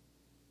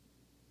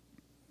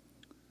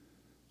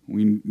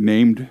 We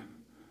named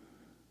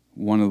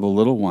one of the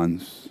little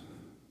ones,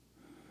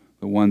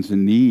 the ones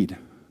in need,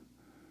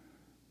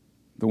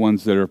 the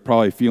ones that are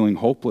probably feeling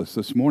hopeless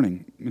this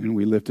morning. And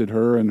we lifted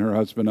her and her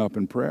husband up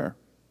in prayer.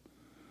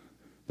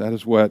 That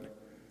is what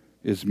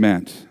is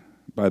meant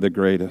by the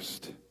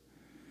greatest.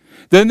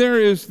 Then there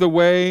is the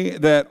way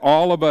that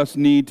all of us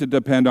need to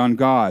depend on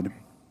God.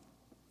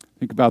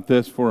 Think about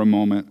this for a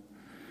moment.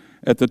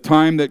 At the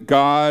time that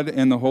God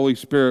and the Holy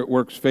Spirit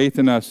works faith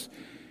in us,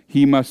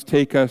 he must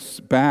take us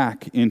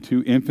back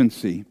into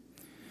infancy.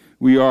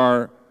 We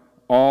are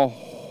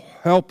all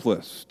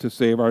helpless to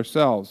save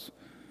ourselves,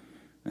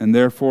 and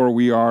therefore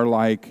we are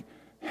like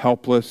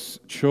helpless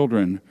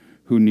children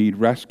who need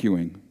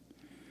rescuing.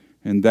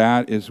 And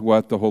that is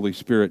what the Holy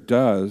Spirit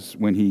does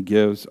when he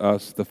gives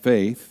us the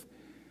faith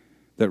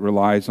that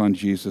relies on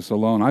Jesus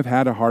alone. I've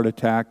had a heart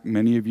attack.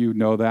 Many of you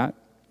know that.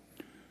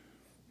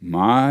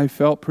 I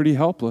felt pretty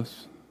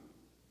helpless.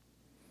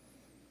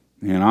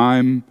 And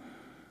I'm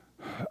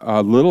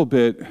a little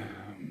bit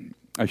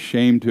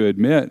ashamed to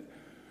admit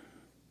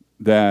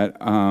that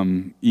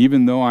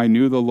even though I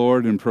knew the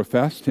Lord and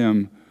professed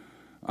Him,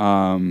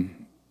 I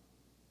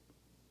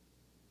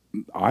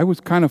was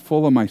kind of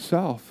full of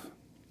myself.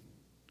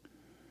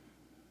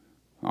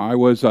 I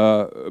was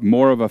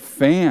more of a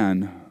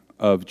fan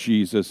of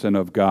Jesus and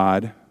of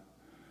God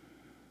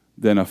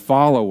than a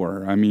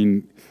follower. I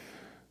mean,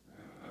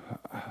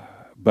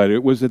 but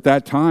it was at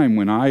that time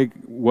when I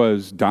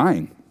was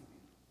dying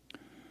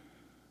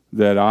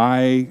that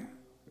I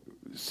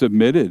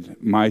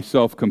submitted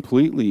myself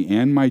completely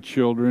and my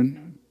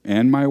children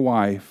and my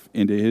wife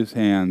into His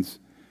hands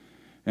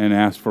and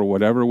asked for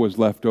whatever was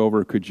left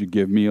over, could you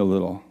give me a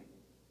little?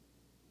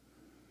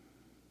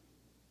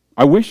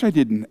 I wish I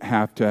didn't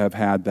have to have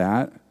had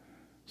that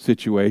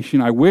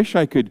situation. I wish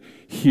I could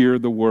hear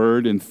the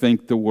Word and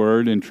think the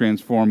Word and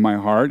transform my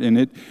heart, and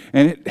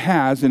it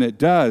has and it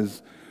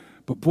does.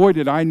 But boy,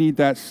 did I need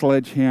that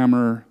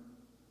sledgehammer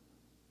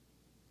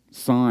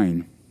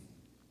sign.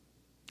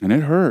 And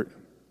it hurt.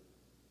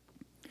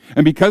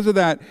 And because of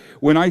that,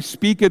 when I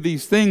speak of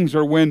these things,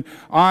 or when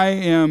I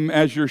am,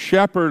 as your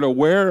shepherd,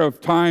 aware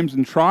of times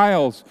and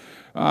trials,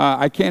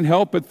 I can't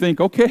help but think,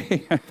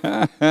 okay,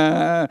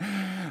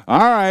 all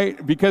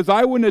right, because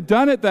I wouldn't have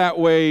done it that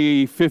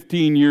way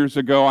 15 years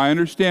ago. I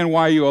understand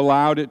why you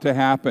allowed it to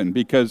happen,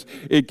 because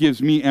it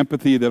gives me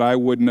empathy that I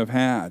wouldn't have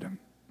had.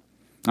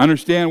 I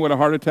understand what a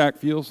heart attack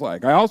feels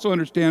like. I also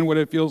understand what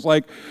it feels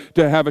like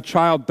to have a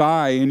child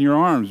die in your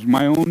arms,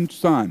 my own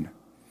son.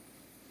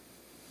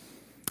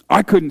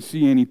 I couldn't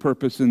see any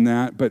purpose in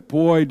that, but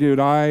boy, did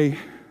I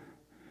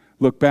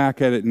look back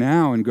at it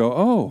now and go,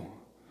 oh,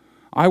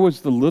 I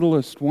was the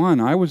littlest one.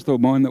 I was the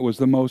one that was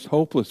the most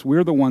hopeless.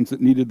 We're the ones that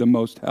needed the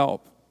most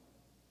help.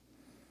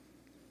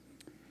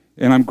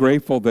 And I'm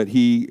grateful that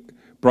He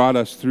brought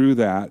us through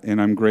that,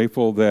 and I'm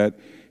grateful that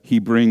He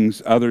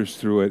brings others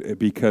through it,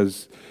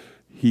 because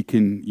He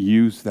can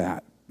use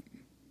that.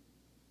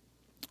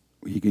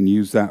 He can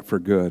use that for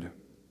good.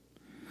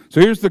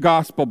 So here's the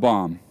gospel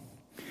bomb.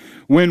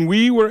 When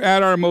we were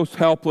at our most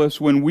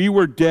helpless, when we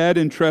were dead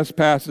in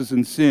trespasses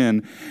and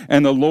sin,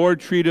 and the Lord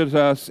treated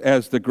us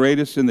as the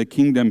greatest in the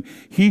kingdom,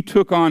 He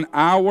took on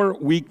our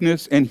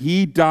weakness and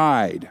He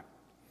died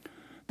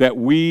that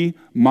we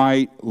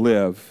might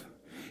live.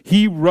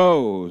 He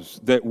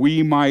rose that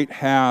we might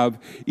have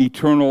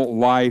eternal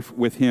life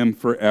with Him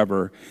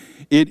forever.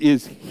 It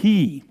is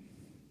Him,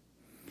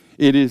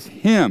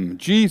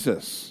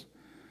 Jesus,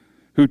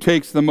 who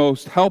takes the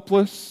most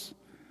helpless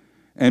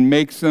and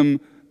makes them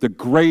the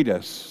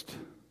greatest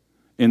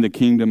in the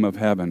kingdom of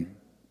heaven.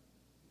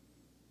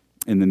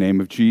 In the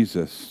name of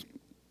Jesus,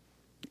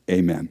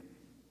 amen.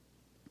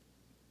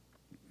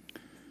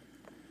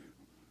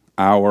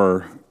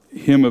 Our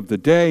hymn of the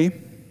day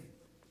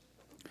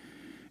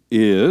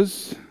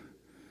is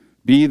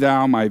Be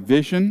Thou My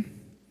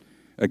Vision,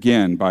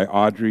 again by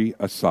Audrey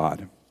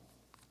Assad.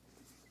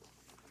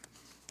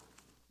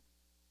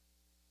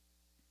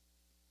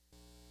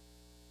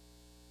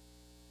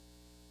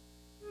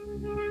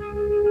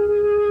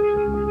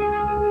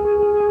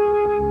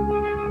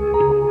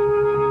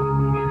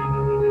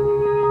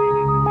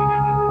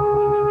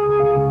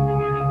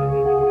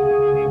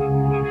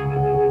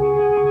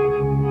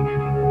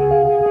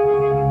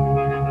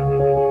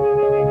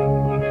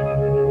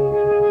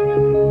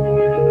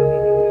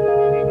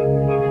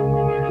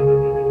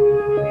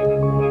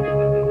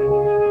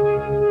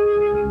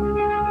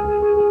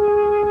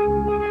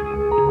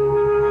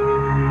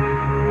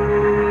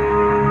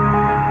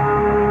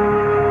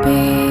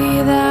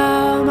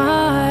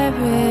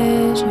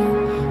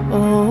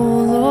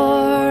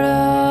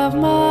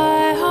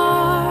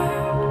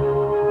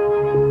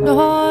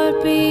 Lord.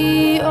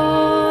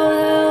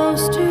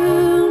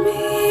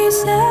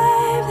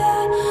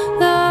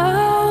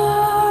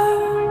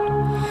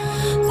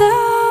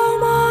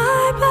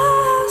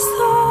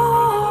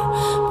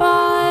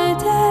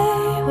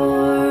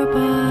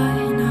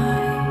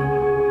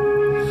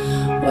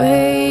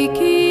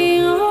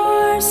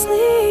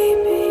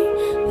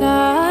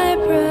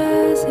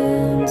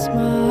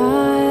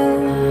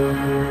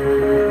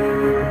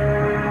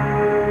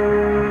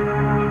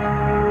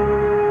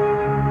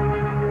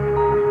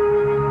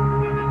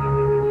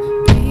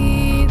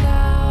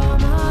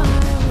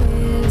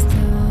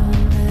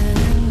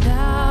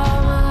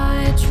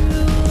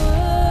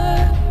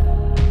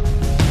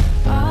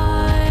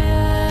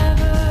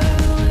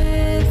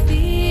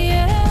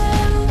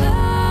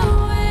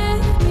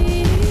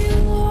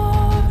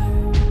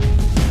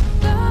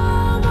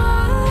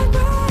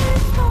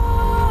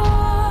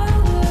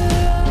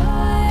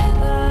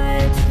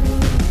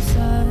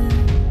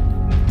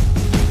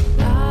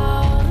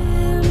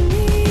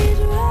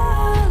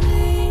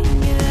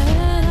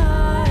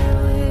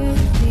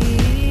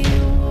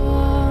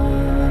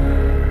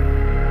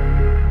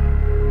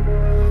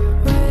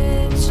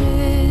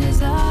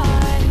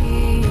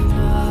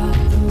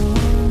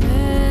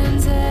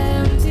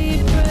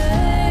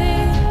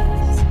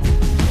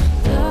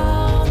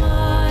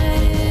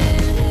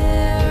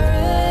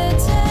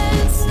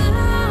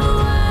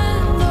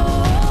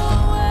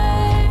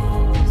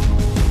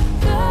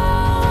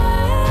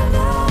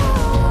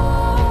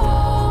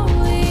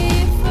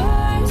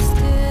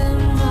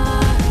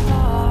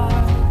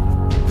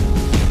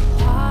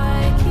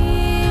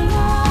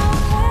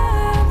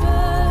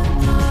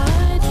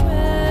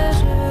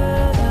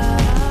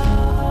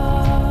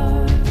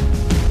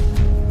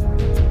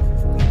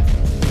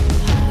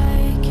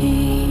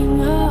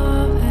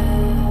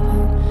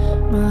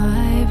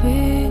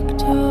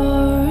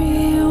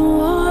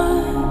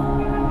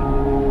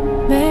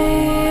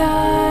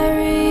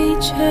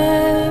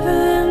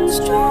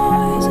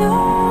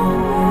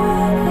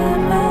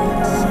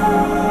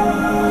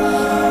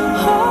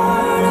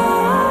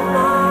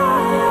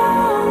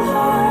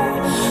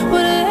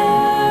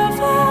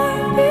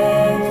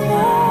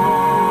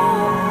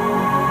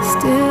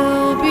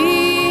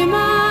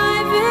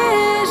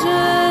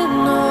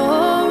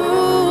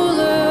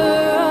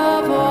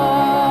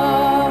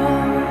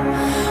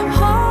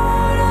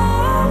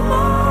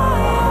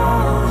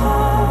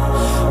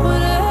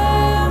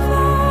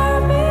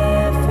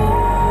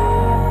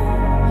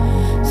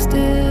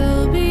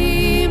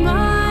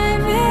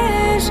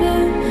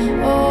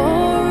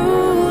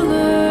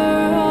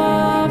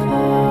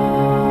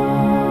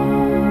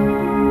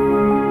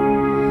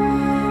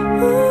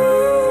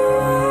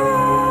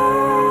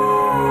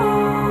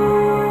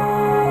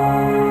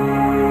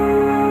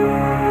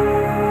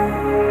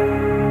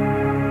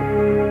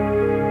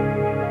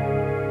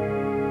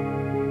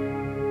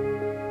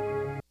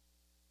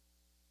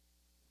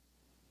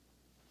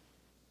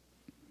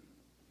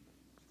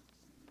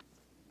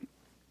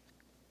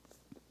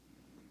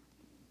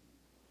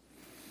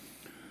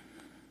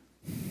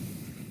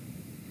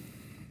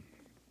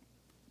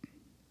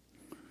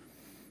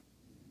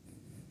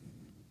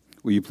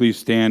 Will you please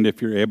stand if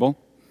you're able?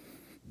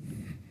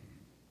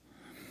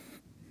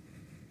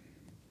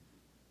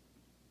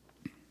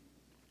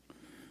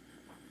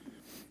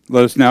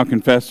 Let us now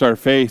confess our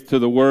faith to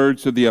the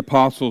words of the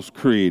Apostles'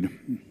 Creed.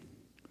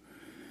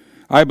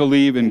 I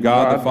believe in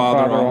God the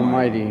Father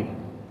Almighty,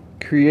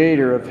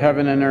 creator of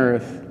heaven and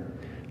earth.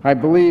 I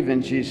believe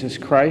in Jesus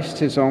Christ,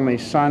 his only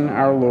Son,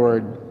 our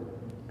Lord.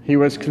 He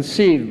was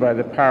conceived by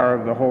the power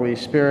of the Holy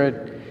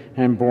Spirit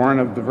and born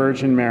of the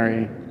Virgin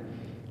Mary.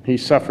 He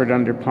suffered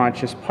under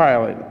Pontius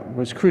Pilate,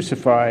 was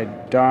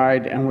crucified,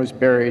 died, and was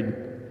buried.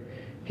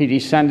 He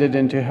descended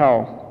into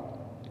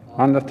hell.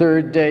 On the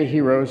third day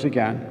he rose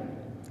again.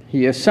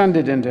 He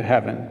ascended into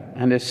heaven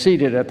and is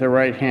seated at the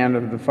right hand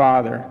of the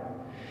Father.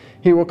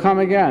 He will come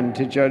again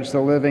to judge the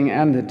living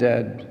and the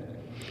dead.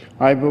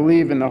 I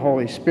believe in the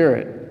Holy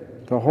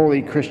Spirit, the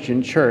holy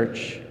Christian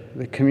Church,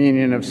 the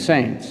communion of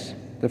saints,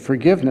 the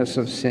forgiveness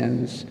of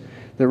sins,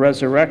 the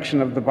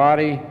resurrection of the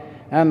body,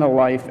 and the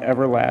life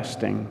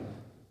everlasting.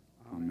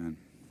 Amen.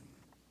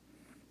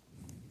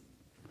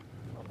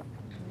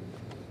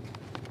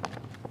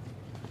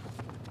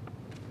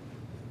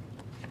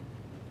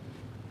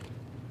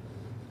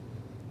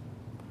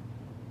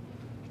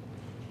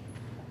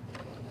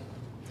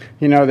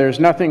 You know, there's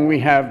nothing we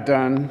have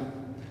done,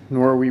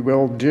 nor we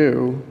will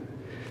do,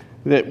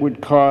 that would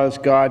cause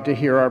God to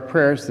hear our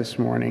prayers this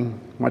morning,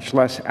 much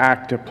less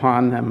act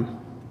upon them.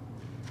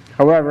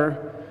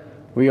 However,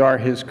 we are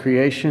his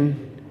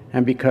creation,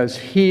 and because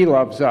he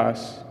loves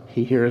us,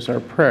 he hears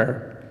our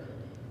prayer.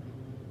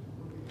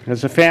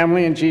 As a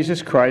family in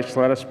Jesus Christ,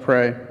 let us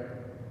pray.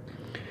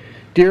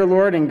 Dear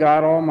Lord and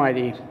God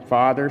Almighty,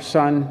 Father,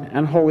 Son,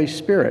 and Holy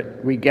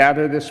Spirit, we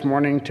gather this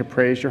morning to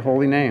praise your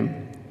holy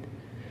name.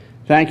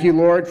 Thank you,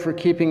 Lord, for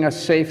keeping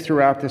us safe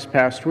throughout this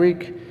past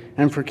week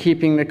and for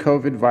keeping the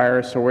COVID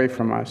virus away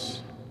from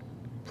us.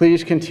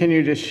 Please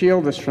continue to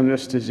shield us from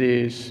this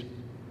disease.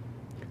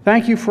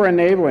 Thank you for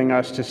enabling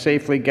us to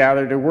safely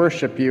gather to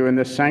worship you in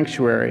this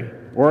sanctuary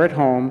or at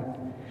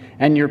home,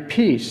 and your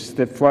peace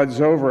that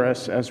floods over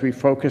us as we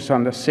focus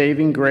on the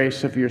saving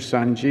grace of your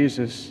Son,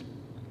 Jesus.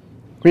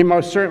 We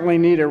most certainly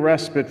need a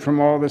respite from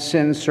all the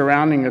sins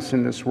surrounding us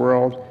in this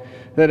world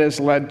that has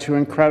led to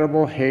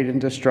incredible hate and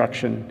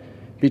destruction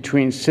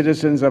between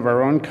citizens of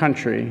our own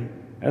country,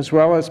 as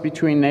well as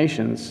between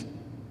nations.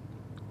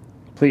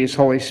 Please,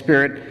 Holy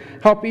Spirit,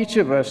 help each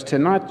of us to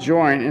not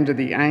join into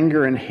the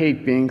anger and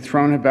hate being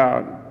thrown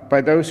about by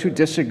those who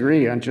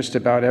disagree on just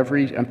about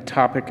every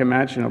topic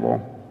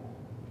imaginable.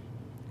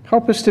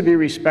 Help us to be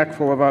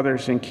respectful of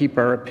others and keep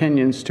our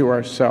opinions to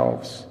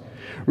ourselves,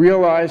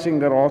 realizing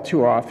that all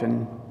too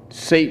often,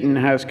 Satan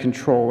has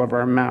control of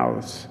our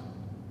mouths.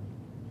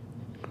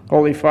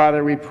 Holy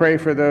Father, we pray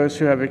for those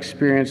who have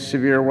experienced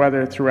severe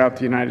weather throughout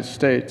the United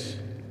States.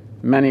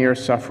 Many are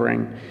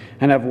suffering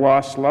and have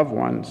lost loved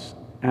ones,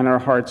 and our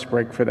hearts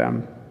break for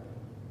them.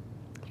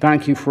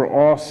 Thank you for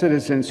all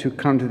citizens who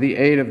come to the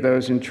aid of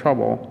those in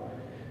trouble,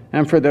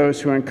 and for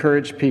those who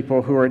encourage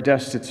people who are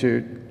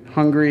destitute,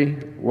 hungry,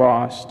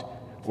 lost,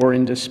 or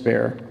in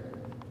despair.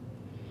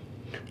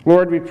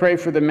 Lord, we pray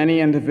for the many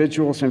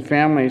individuals and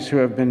families who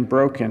have been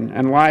broken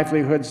and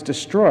livelihoods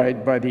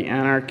destroyed by the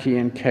anarchy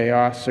and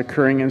chaos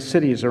occurring in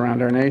cities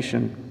around our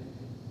nation.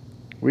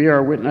 We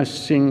are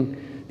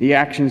witnessing the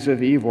actions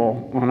of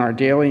evil on our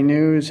daily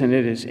news, and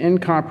it is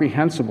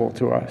incomprehensible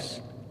to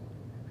us.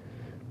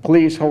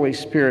 Please, Holy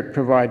Spirit,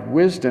 provide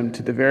wisdom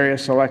to the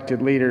various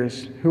elected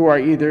leaders who are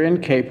either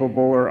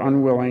incapable or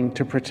unwilling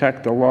to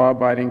protect the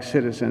law-abiding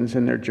citizens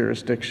in their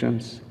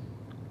jurisdictions.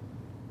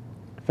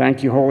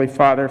 Thank you, Holy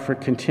Father, for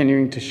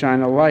continuing to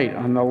shine a light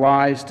on the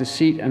lies,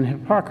 deceit, and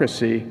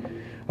hypocrisy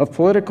of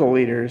political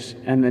leaders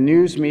and the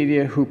news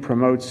media who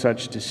promote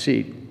such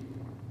deceit.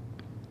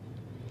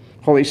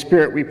 Holy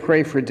Spirit, we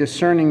pray for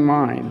discerning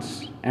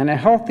minds and a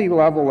healthy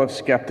level of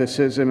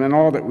skepticism in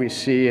all that we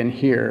see and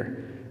hear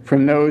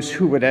from those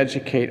who would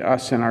educate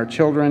us and our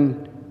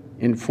children,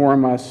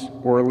 inform us,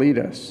 or lead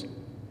us.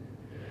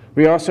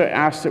 We also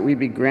ask that we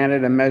be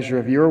granted a measure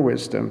of your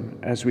wisdom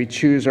as we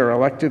choose our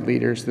elected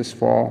leaders this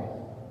fall.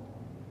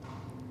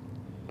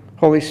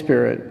 Holy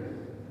Spirit,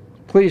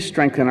 please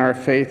strengthen our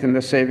faith in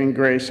the saving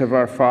grace of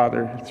our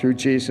Father through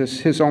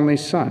Jesus, his only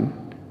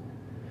Son.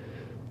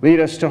 Lead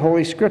us to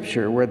Holy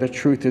Scripture where the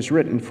truth is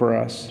written for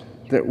us,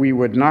 that we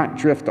would not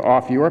drift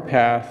off your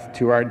path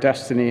to our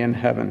destiny in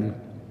heaven.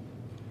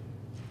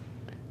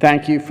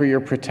 Thank you for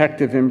your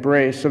protective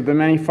embrace of the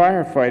many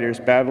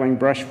firefighters battling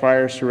brush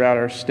fires throughout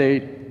our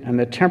state and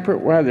the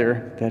temperate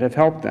weather that have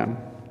helped them.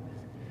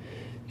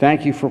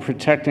 Thank you for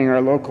protecting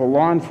our local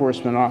law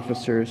enforcement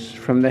officers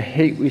from the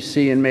hate we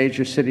see in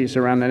major cities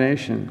around the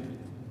nation.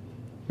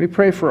 We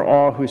pray for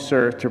all who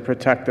serve to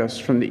protect us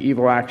from the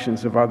evil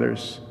actions of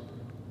others.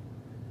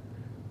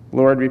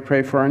 Lord, we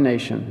pray for our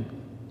nation.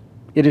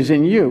 It is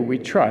in you we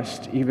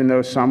trust, even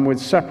though some would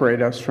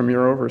separate us from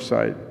your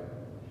oversight.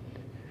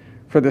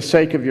 For the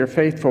sake of your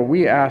faithful,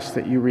 we ask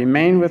that you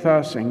remain with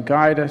us and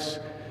guide us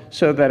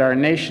so that our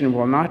nation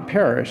will not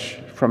perish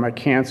from a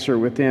cancer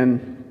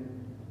within.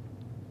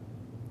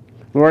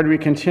 Lord, we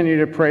continue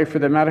to pray for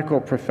the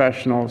medical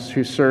professionals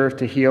who serve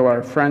to heal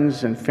our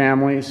friends and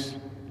families,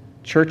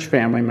 church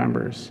family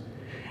members,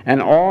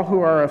 and all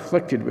who are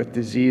afflicted with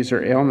disease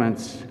or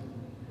ailments.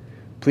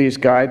 Please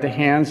guide the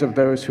hands of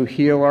those who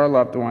heal our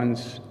loved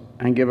ones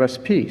and give us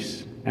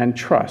peace and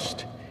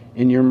trust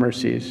in your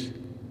mercies.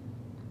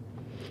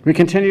 We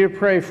continue to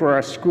pray for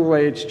our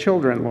school-aged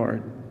children,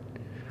 Lord.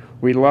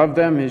 We love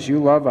them as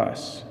you love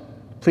us.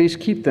 Please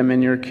keep them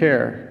in your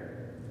care.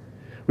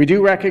 We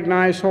do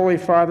recognize, Holy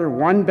Father,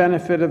 one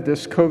benefit of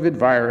this COVID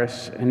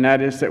virus, and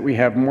that is that we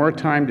have more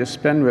time to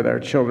spend with our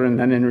children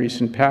than in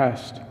recent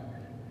past.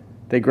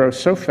 They grow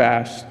so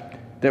fast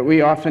that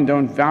we often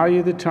don't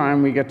value the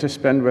time we get to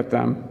spend with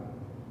them.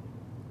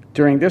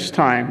 During this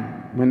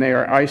time, when they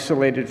are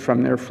isolated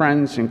from their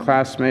friends and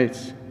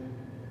classmates,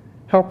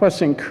 help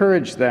us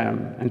encourage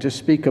them and to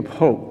speak of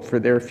hope for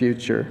their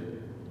future.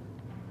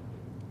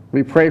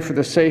 We pray for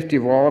the safety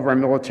of all of our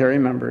military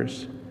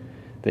members.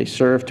 They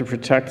serve to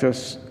protect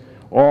us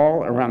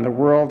all around the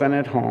world and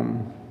at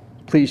home.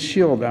 Please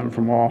shield them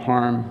from all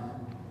harm.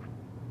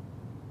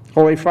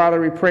 Holy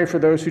Father, we pray for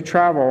those who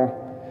travel.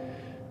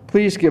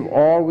 Please give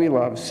all we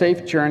love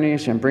safe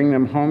journeys and bring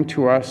them home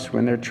to us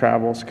when their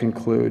travels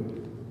conclude.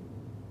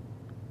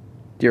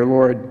 Dear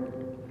Lord,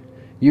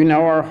 you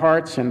know our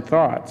hearts and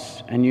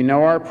thoughts, and you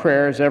know our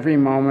prayers every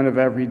moment of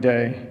every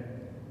day.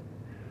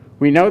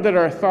 We know that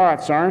our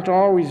thoughts aren't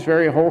always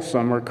very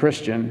wholesome or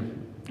Christian,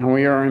 and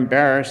we are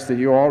embarrassed that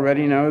you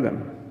already know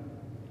them.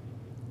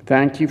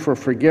 Thank you for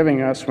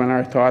forgiving us when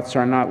our thoughts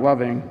are not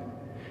loving,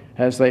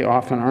 as they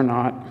often are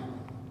not.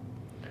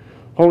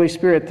 Holy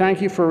Spirit,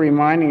 thank you for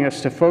reminding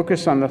us to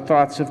focus on the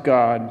thoughts of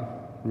God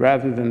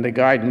rather than the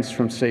guidance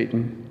from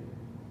Satan.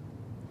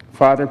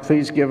 Father,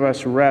 please give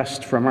us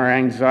rest from our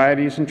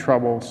anxieties and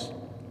troubles.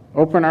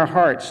 Open our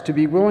hearts to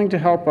be willing to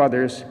help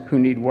others who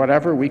need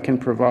whatever we can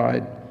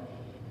provide.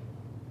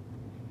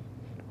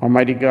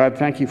 Almighty God,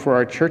 thank you for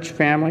our church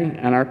family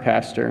and our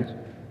pastor.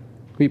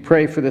 We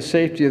pray for the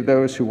safety of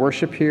those who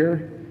worship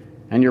here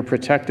and your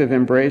protective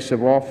embrace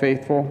of all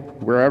faithful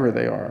wherever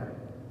they are.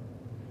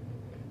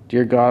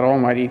 Dear God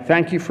Almighty,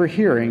 thank you for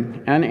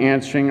hearing and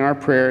answering our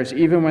prayers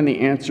even when the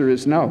answer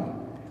is no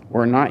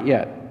or not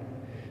yet,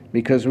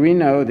 because we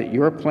know that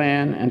your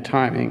plan and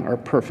timing are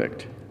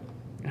perfect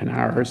and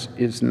ours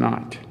is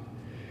not.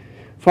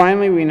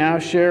 Finally, we now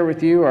share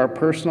with you our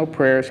personal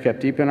prayers kept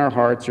deep in our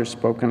hearts or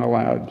spoken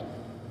aloud.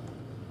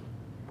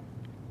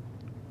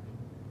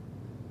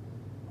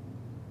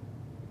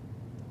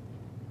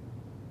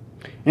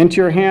 Into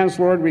your hands,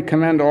 Lord, we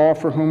commend all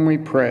for whom we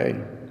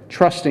pray,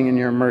 trusting in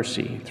your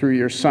mercy through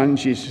your Son,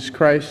 Jesus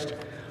Christ.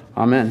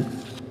 Amen.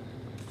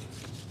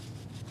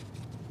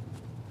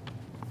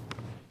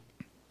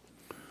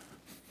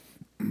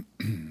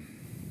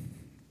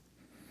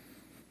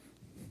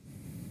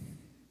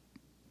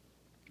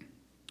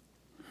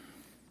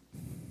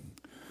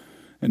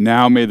 And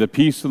now may the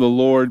peace of the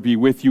Lord be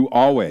with you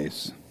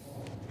always.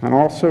 And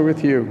also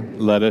with you.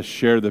 Let us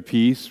share the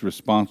peace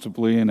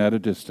responsibly and at a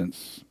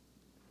distance.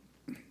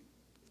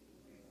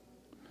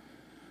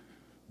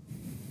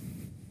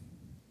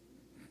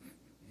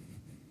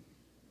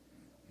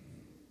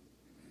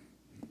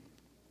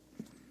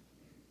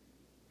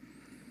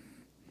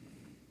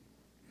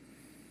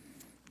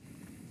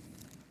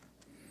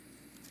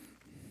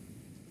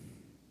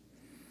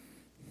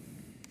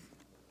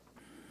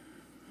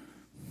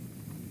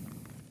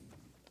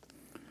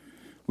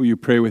 Will you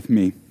pray with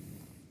me?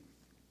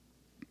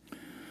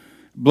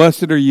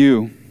 Blessed are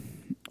you,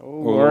 O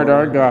Lord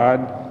our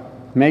God,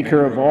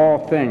 maker of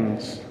all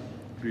things.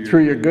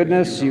 Through your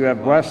goodness you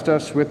have blessed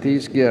us with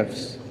these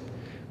gifts.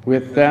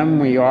 With them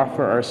we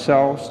offer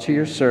ourselves to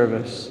your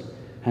service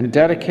and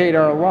dedicate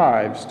our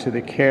lives to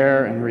the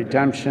care and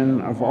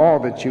redemption of all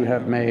that you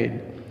have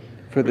made,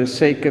 for the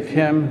sake of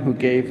him who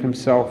gave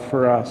himself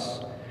for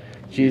us,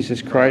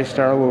 Jesus Christ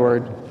our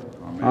Lord.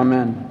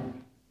 Amen.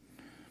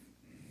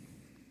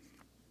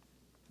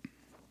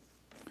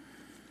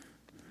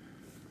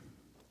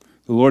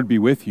 The Lord be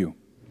with you.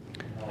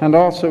 And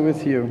also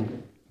with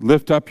you.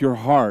 Lift up your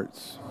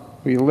hearts.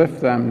 We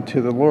lift them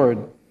to the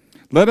Lord.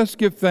 Let us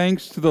give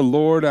thanks to the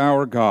Lord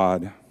our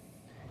God.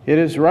 It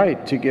is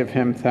right to give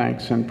him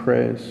thanks and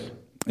praise.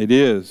 It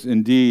is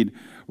indeed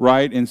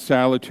right and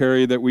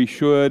salutary that we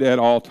should at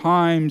all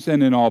times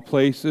and in all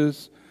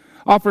places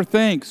offer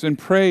thanks and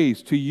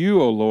praise to you,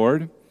 O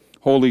Lord,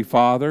 Holy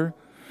Father,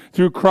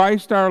 through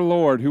Christ our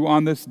Lord, who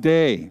on this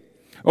day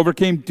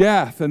overcame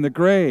death and the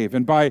grave,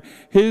 and by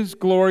his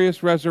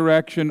glorious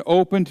resurrection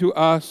opened to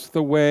us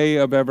the way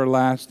of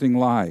everlasting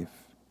life.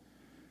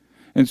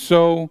 And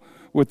so,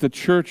 with the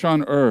church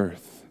on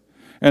earth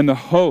and the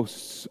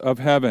hosts of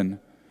heaven,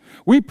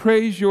 we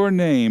praise your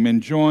name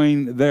and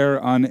join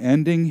their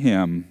unending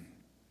hymn.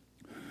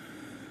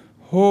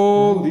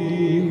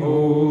 Holy,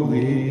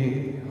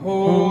 holy,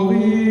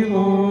 holy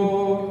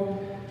Lord,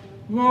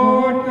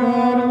 Lord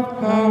God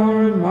of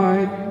power and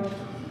might,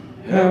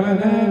 heaven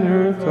and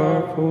earth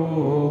are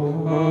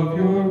full of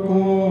your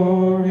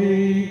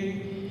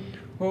glory.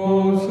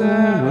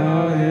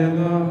 Hosanna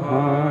in the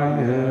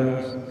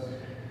highest.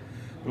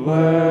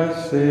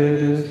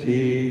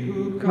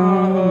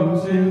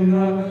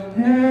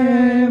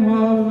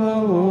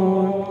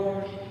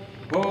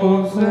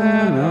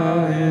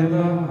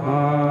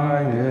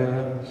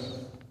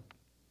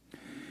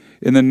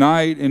 In the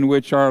night in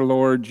which our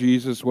Lord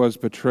Jesus was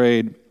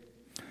betrayed,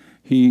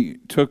 he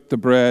took the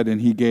bread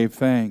and he gave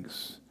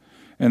thanks.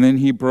 And then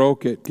he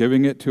broke it,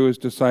 giving it to his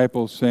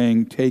disciples,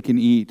 saying, "Take and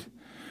eat.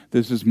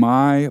 This is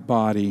my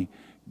body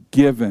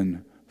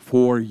given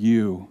for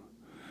you.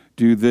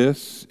 Do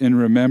this in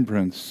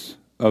remembrance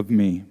of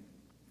me."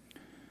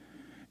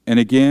 And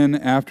again,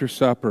 after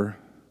supper,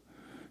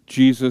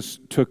 Jesus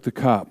took the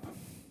cup.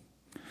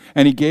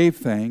 And he gave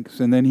thanks,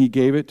 and then he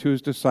gave it to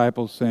his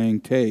disciples, saying,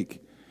 "Take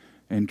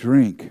and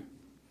drink.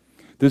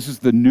 This is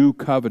the new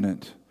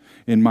covenant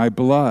in my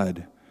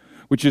blood,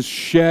 which is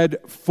shed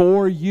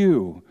for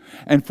you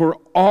and for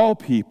all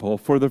people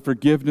for the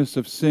forgiveness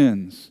of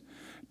sins.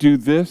 Do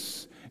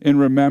this in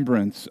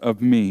remembrance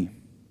of me."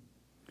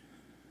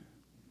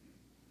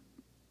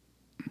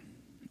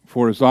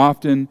 For as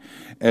often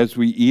as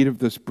we eat of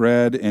this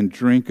bread and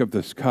drink of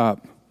this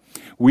cup,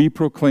 we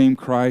proclaim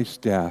Christ's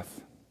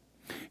death,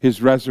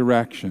 his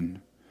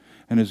resurrection,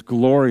 and his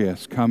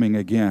glorious coming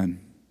again.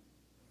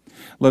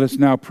 Let us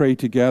now pray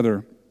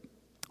together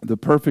the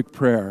perfect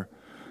prayer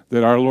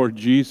that our Lord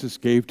Jesus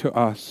gave to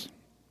us.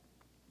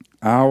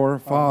 Our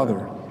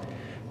Father,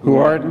 who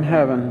art in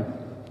heaven,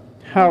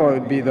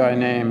 hallowed be thy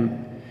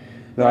name.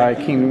 Thy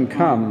kingdom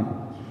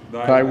come,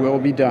 thy will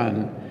be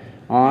done,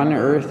 on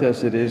earth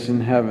as it is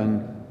in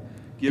heaven.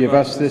 Give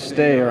us this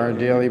day our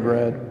daily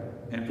bread,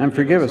 and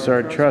forgive us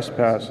our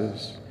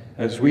trespasses,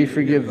 as we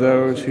forgive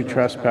those who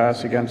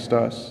trespass against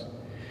us.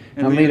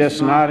 And lead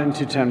us not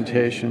into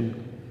temptation,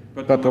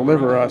 but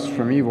deliver us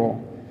from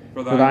evil.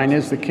 For thine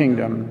is the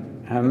kingdom,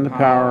 and the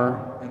power,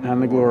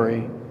 and the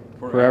glory,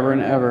 forever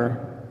and ever.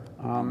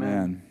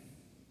 Amen.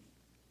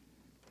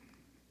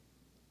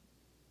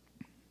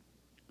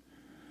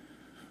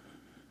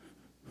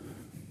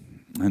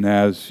 And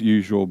as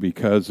usual,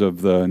 because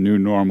of the new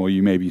normal,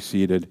 you may be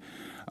seated.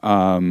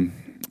 Ken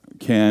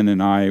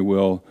and I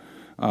will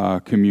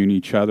commune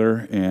each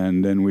other,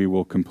 and then we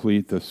will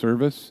complete the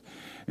service.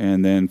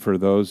 And then for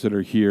those that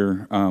are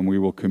here, we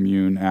will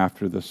commune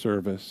after the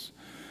service.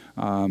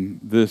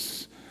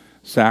 This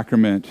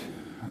sacrament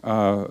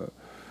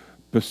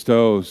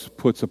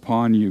puts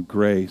upon you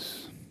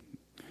grace,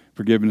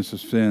 forgiveness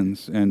of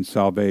sins, and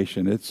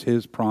salvation. It's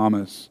his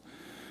promise.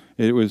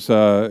 It was,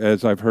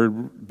 as I've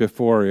heard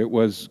before, it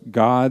was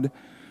God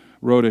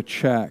wrote a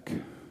check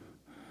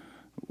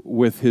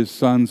with his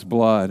son's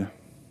blood.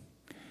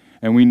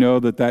 And we know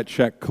that that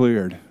check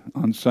cleared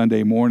on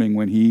Sunday morning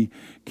when he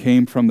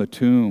came from the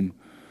tomb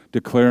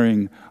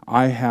declaring,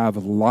 "I have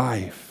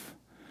life,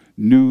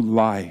 new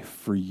life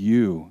for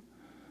you."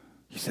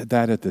 He said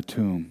that at the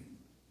tomb.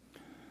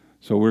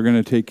 So we're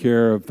going to take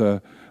care of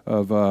the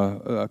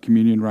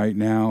communion right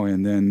now,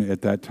 and then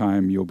at that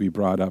time you'll be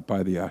brought up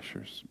by the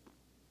ushers.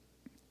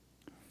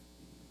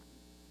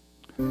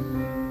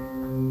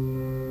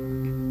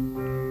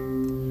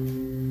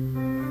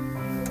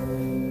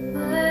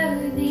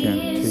 Worthy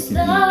is the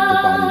the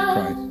body of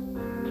Christ.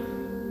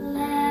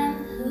 Lamb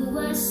who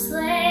was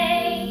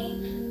slain.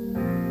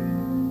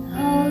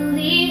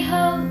 Holy,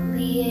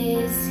 holy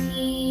is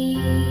he.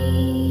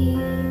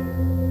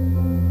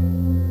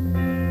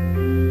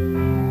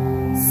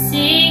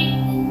 Sing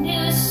a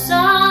new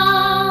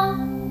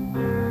song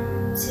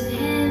to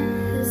him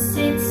who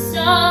sits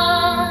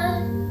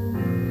on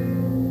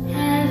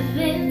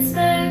heaven's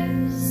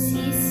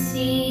mercy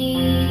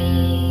seat.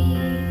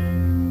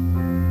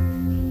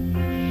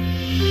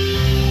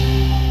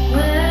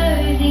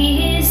 Worthy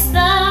is the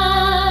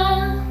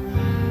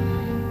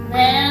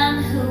Lamb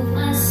who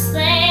was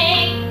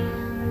slain.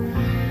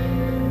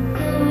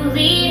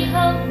 Holy,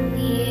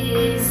 holy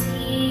is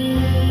he.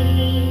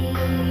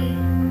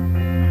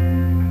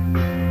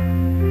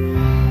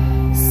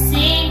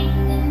 Sing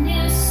a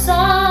new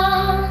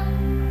song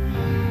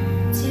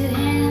to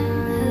him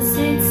who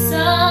sits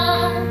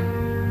on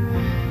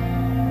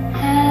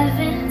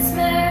heaven's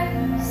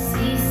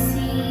mercy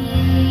seat.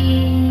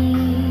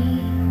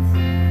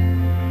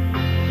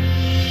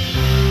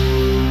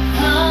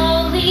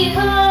 Holy,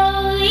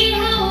 holy,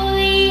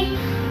 holy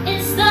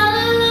is the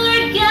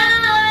Lord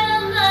God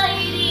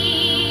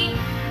Almighty,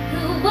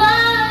 who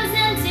was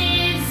and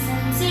is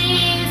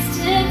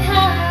to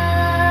come.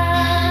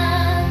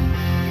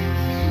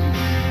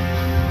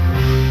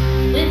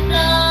 With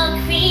all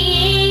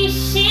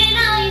creation I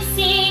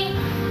sing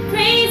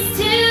praise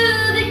to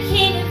the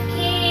King of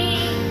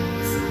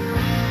Kings.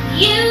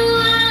 You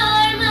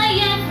are my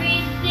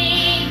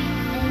everything,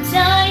 and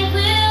I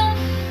will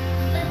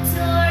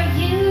adore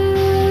you.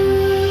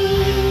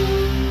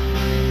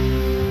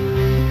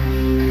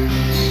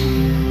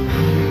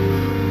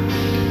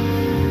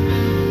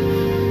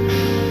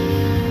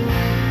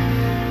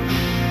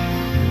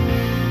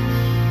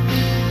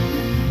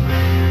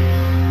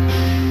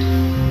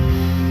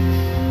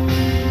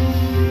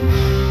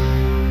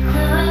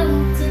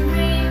 Clouds and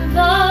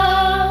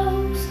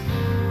rainbows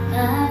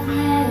of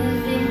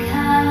living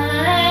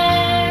color,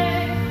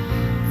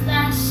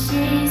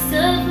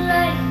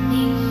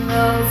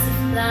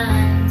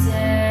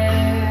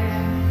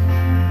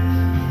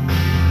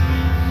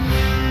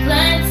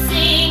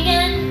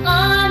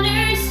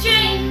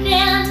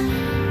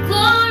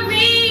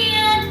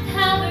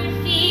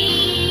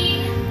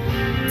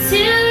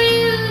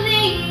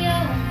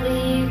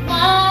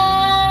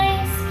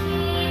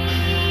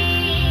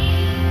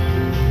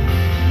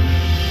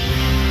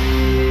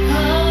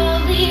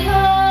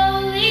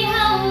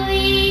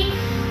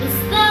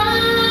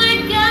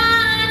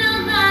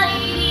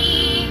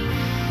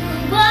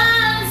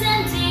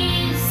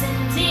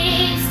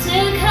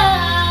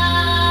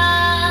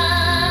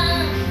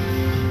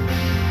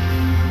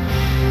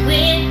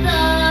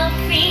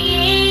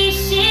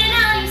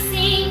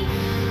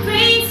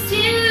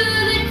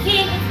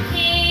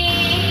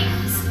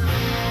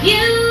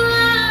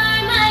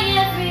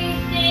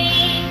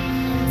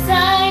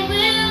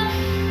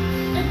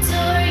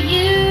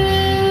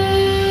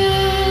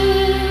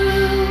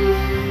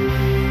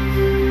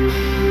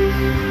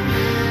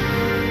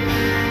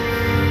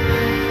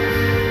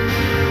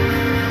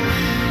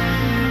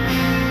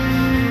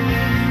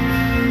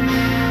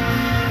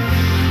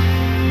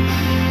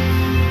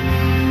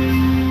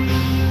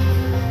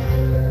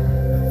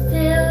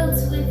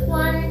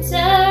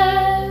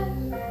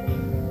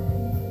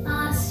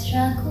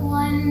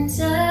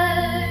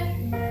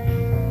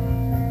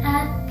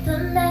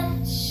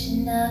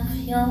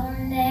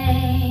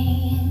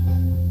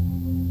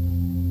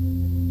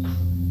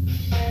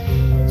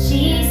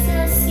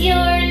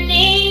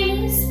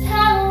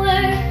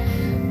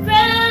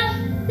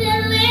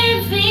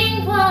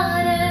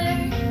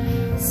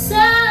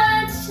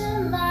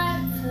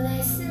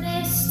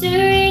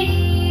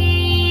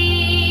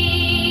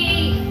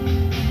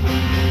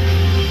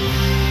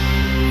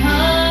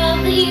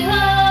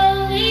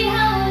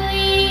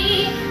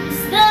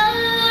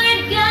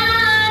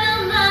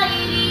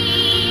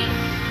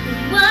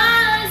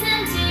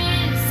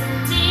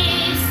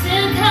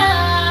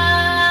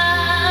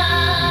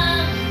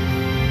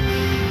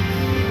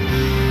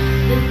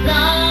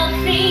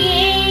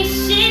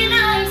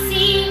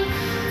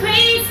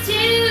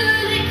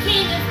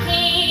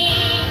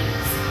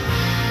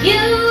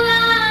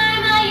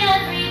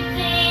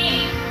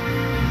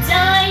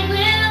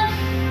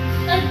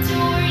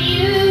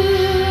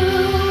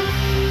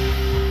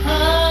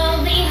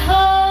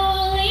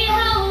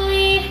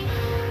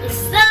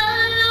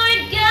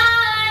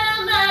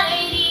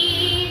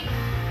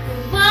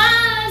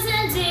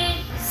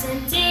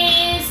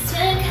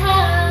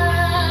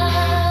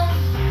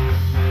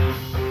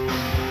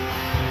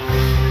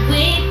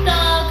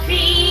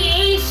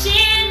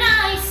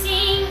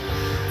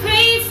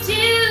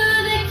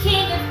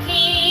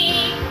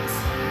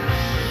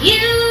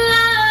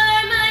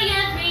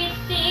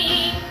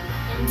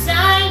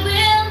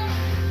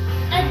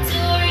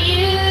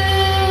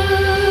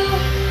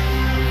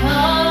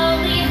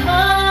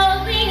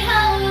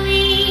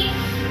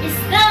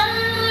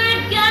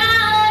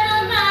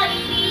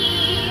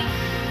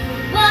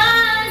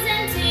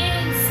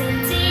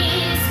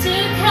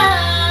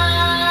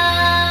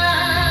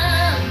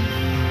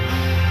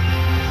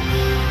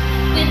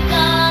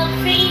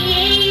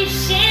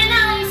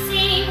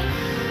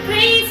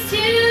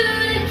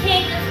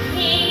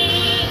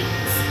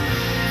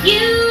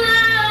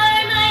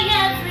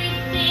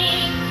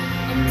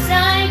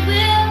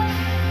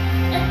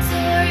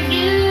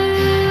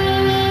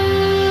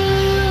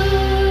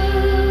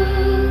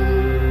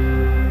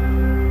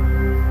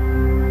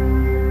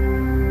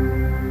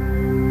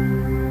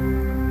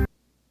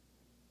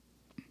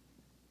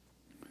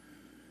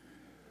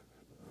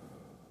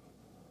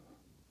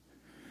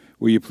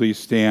 Will you please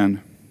stand?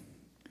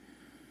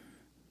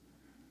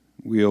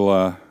 I'm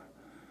going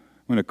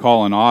to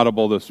call an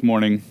audible this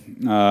morning.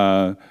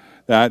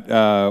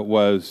 That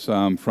was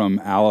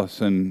from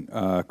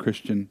Allison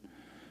Christian.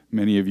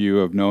 Many of you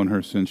have known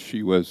her since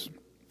she was,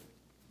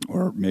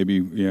 or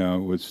maybe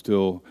was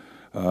still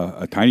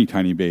a tiny,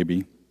 tiny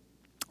baby.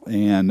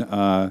 And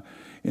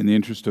in the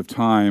interest of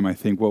time, I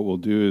think what we'll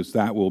do is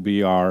that will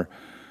be our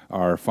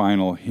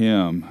final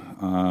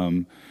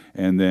hymn.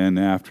 And then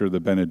after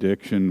the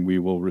benediction, we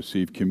will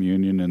receive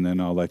communion, and then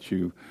I'll let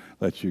you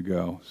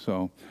go.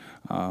 So,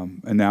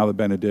 and now the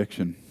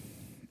benediction.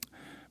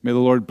 May the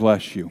Lord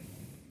bless you.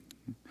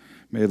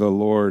 May the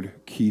Lord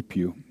keep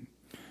you.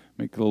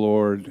 May the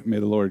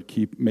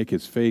Lord make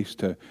his face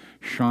to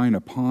shine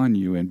upon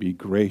you and be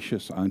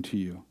gracious unto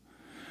you.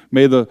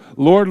 May the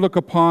Lord look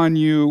upon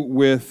you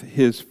with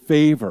his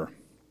favor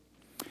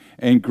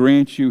and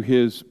grant you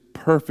his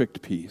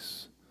perfect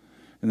peace.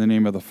 In the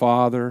name of the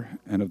Father,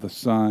 and of the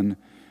Son,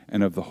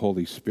 and of the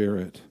Holy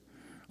Spirit.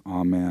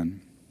 Amen.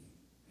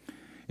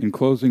 In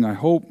closing, I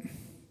hope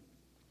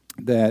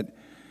that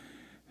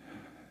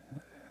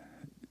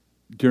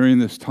during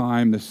this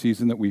time, this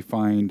season that we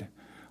find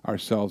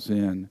ourselves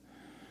in,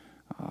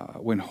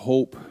 when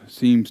hope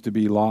seems to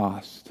be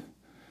lost,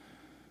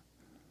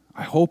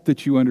 I hope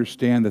that you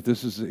understand that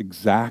this is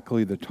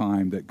exactly the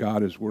time that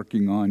God is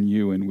working on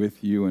you and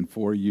with you and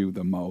for you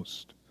the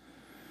most.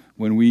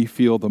 When we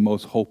feel the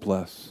most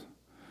hopeless,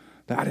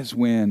 that is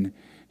when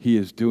he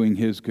is doing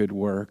his good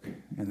work.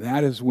 And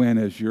that is when,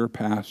 as your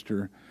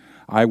pastor,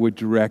 I would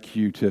direct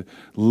you to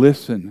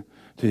listen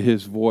to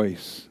his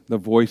voice, the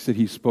voice that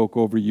he spoke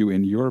over you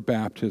in your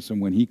baptism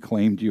when he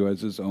claimed you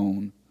as his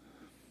own.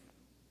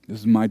 This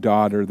is my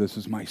daughter, this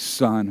is my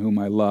son whom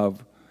I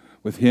love.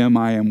 With him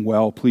I am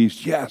well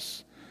pleased.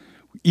 Yes,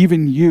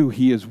 even you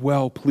he is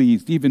well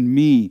pleased. Even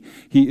me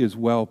he is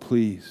well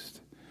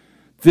pleased.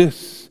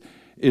 This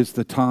is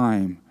the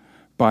time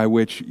by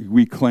which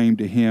we claim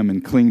to him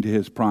and cling to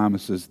his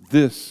promises.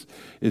 This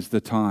is the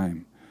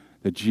time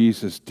that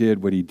Jesus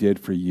did what he did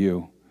for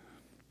you.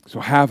 So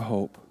have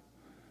hope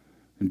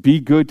and be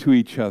good to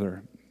each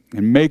other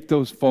and make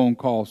those phone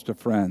calls to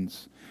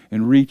friends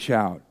and reach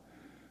out.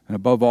 And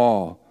above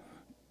all,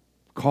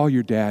 call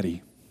your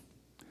daddy.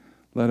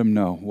 Let him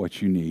know what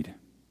you need.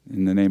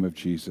 In the name of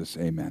Jesus,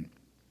 amen.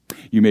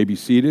 You may be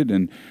seated,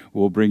 and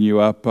we'll bring you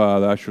up. The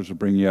ushers will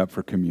bring you up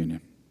for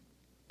communion.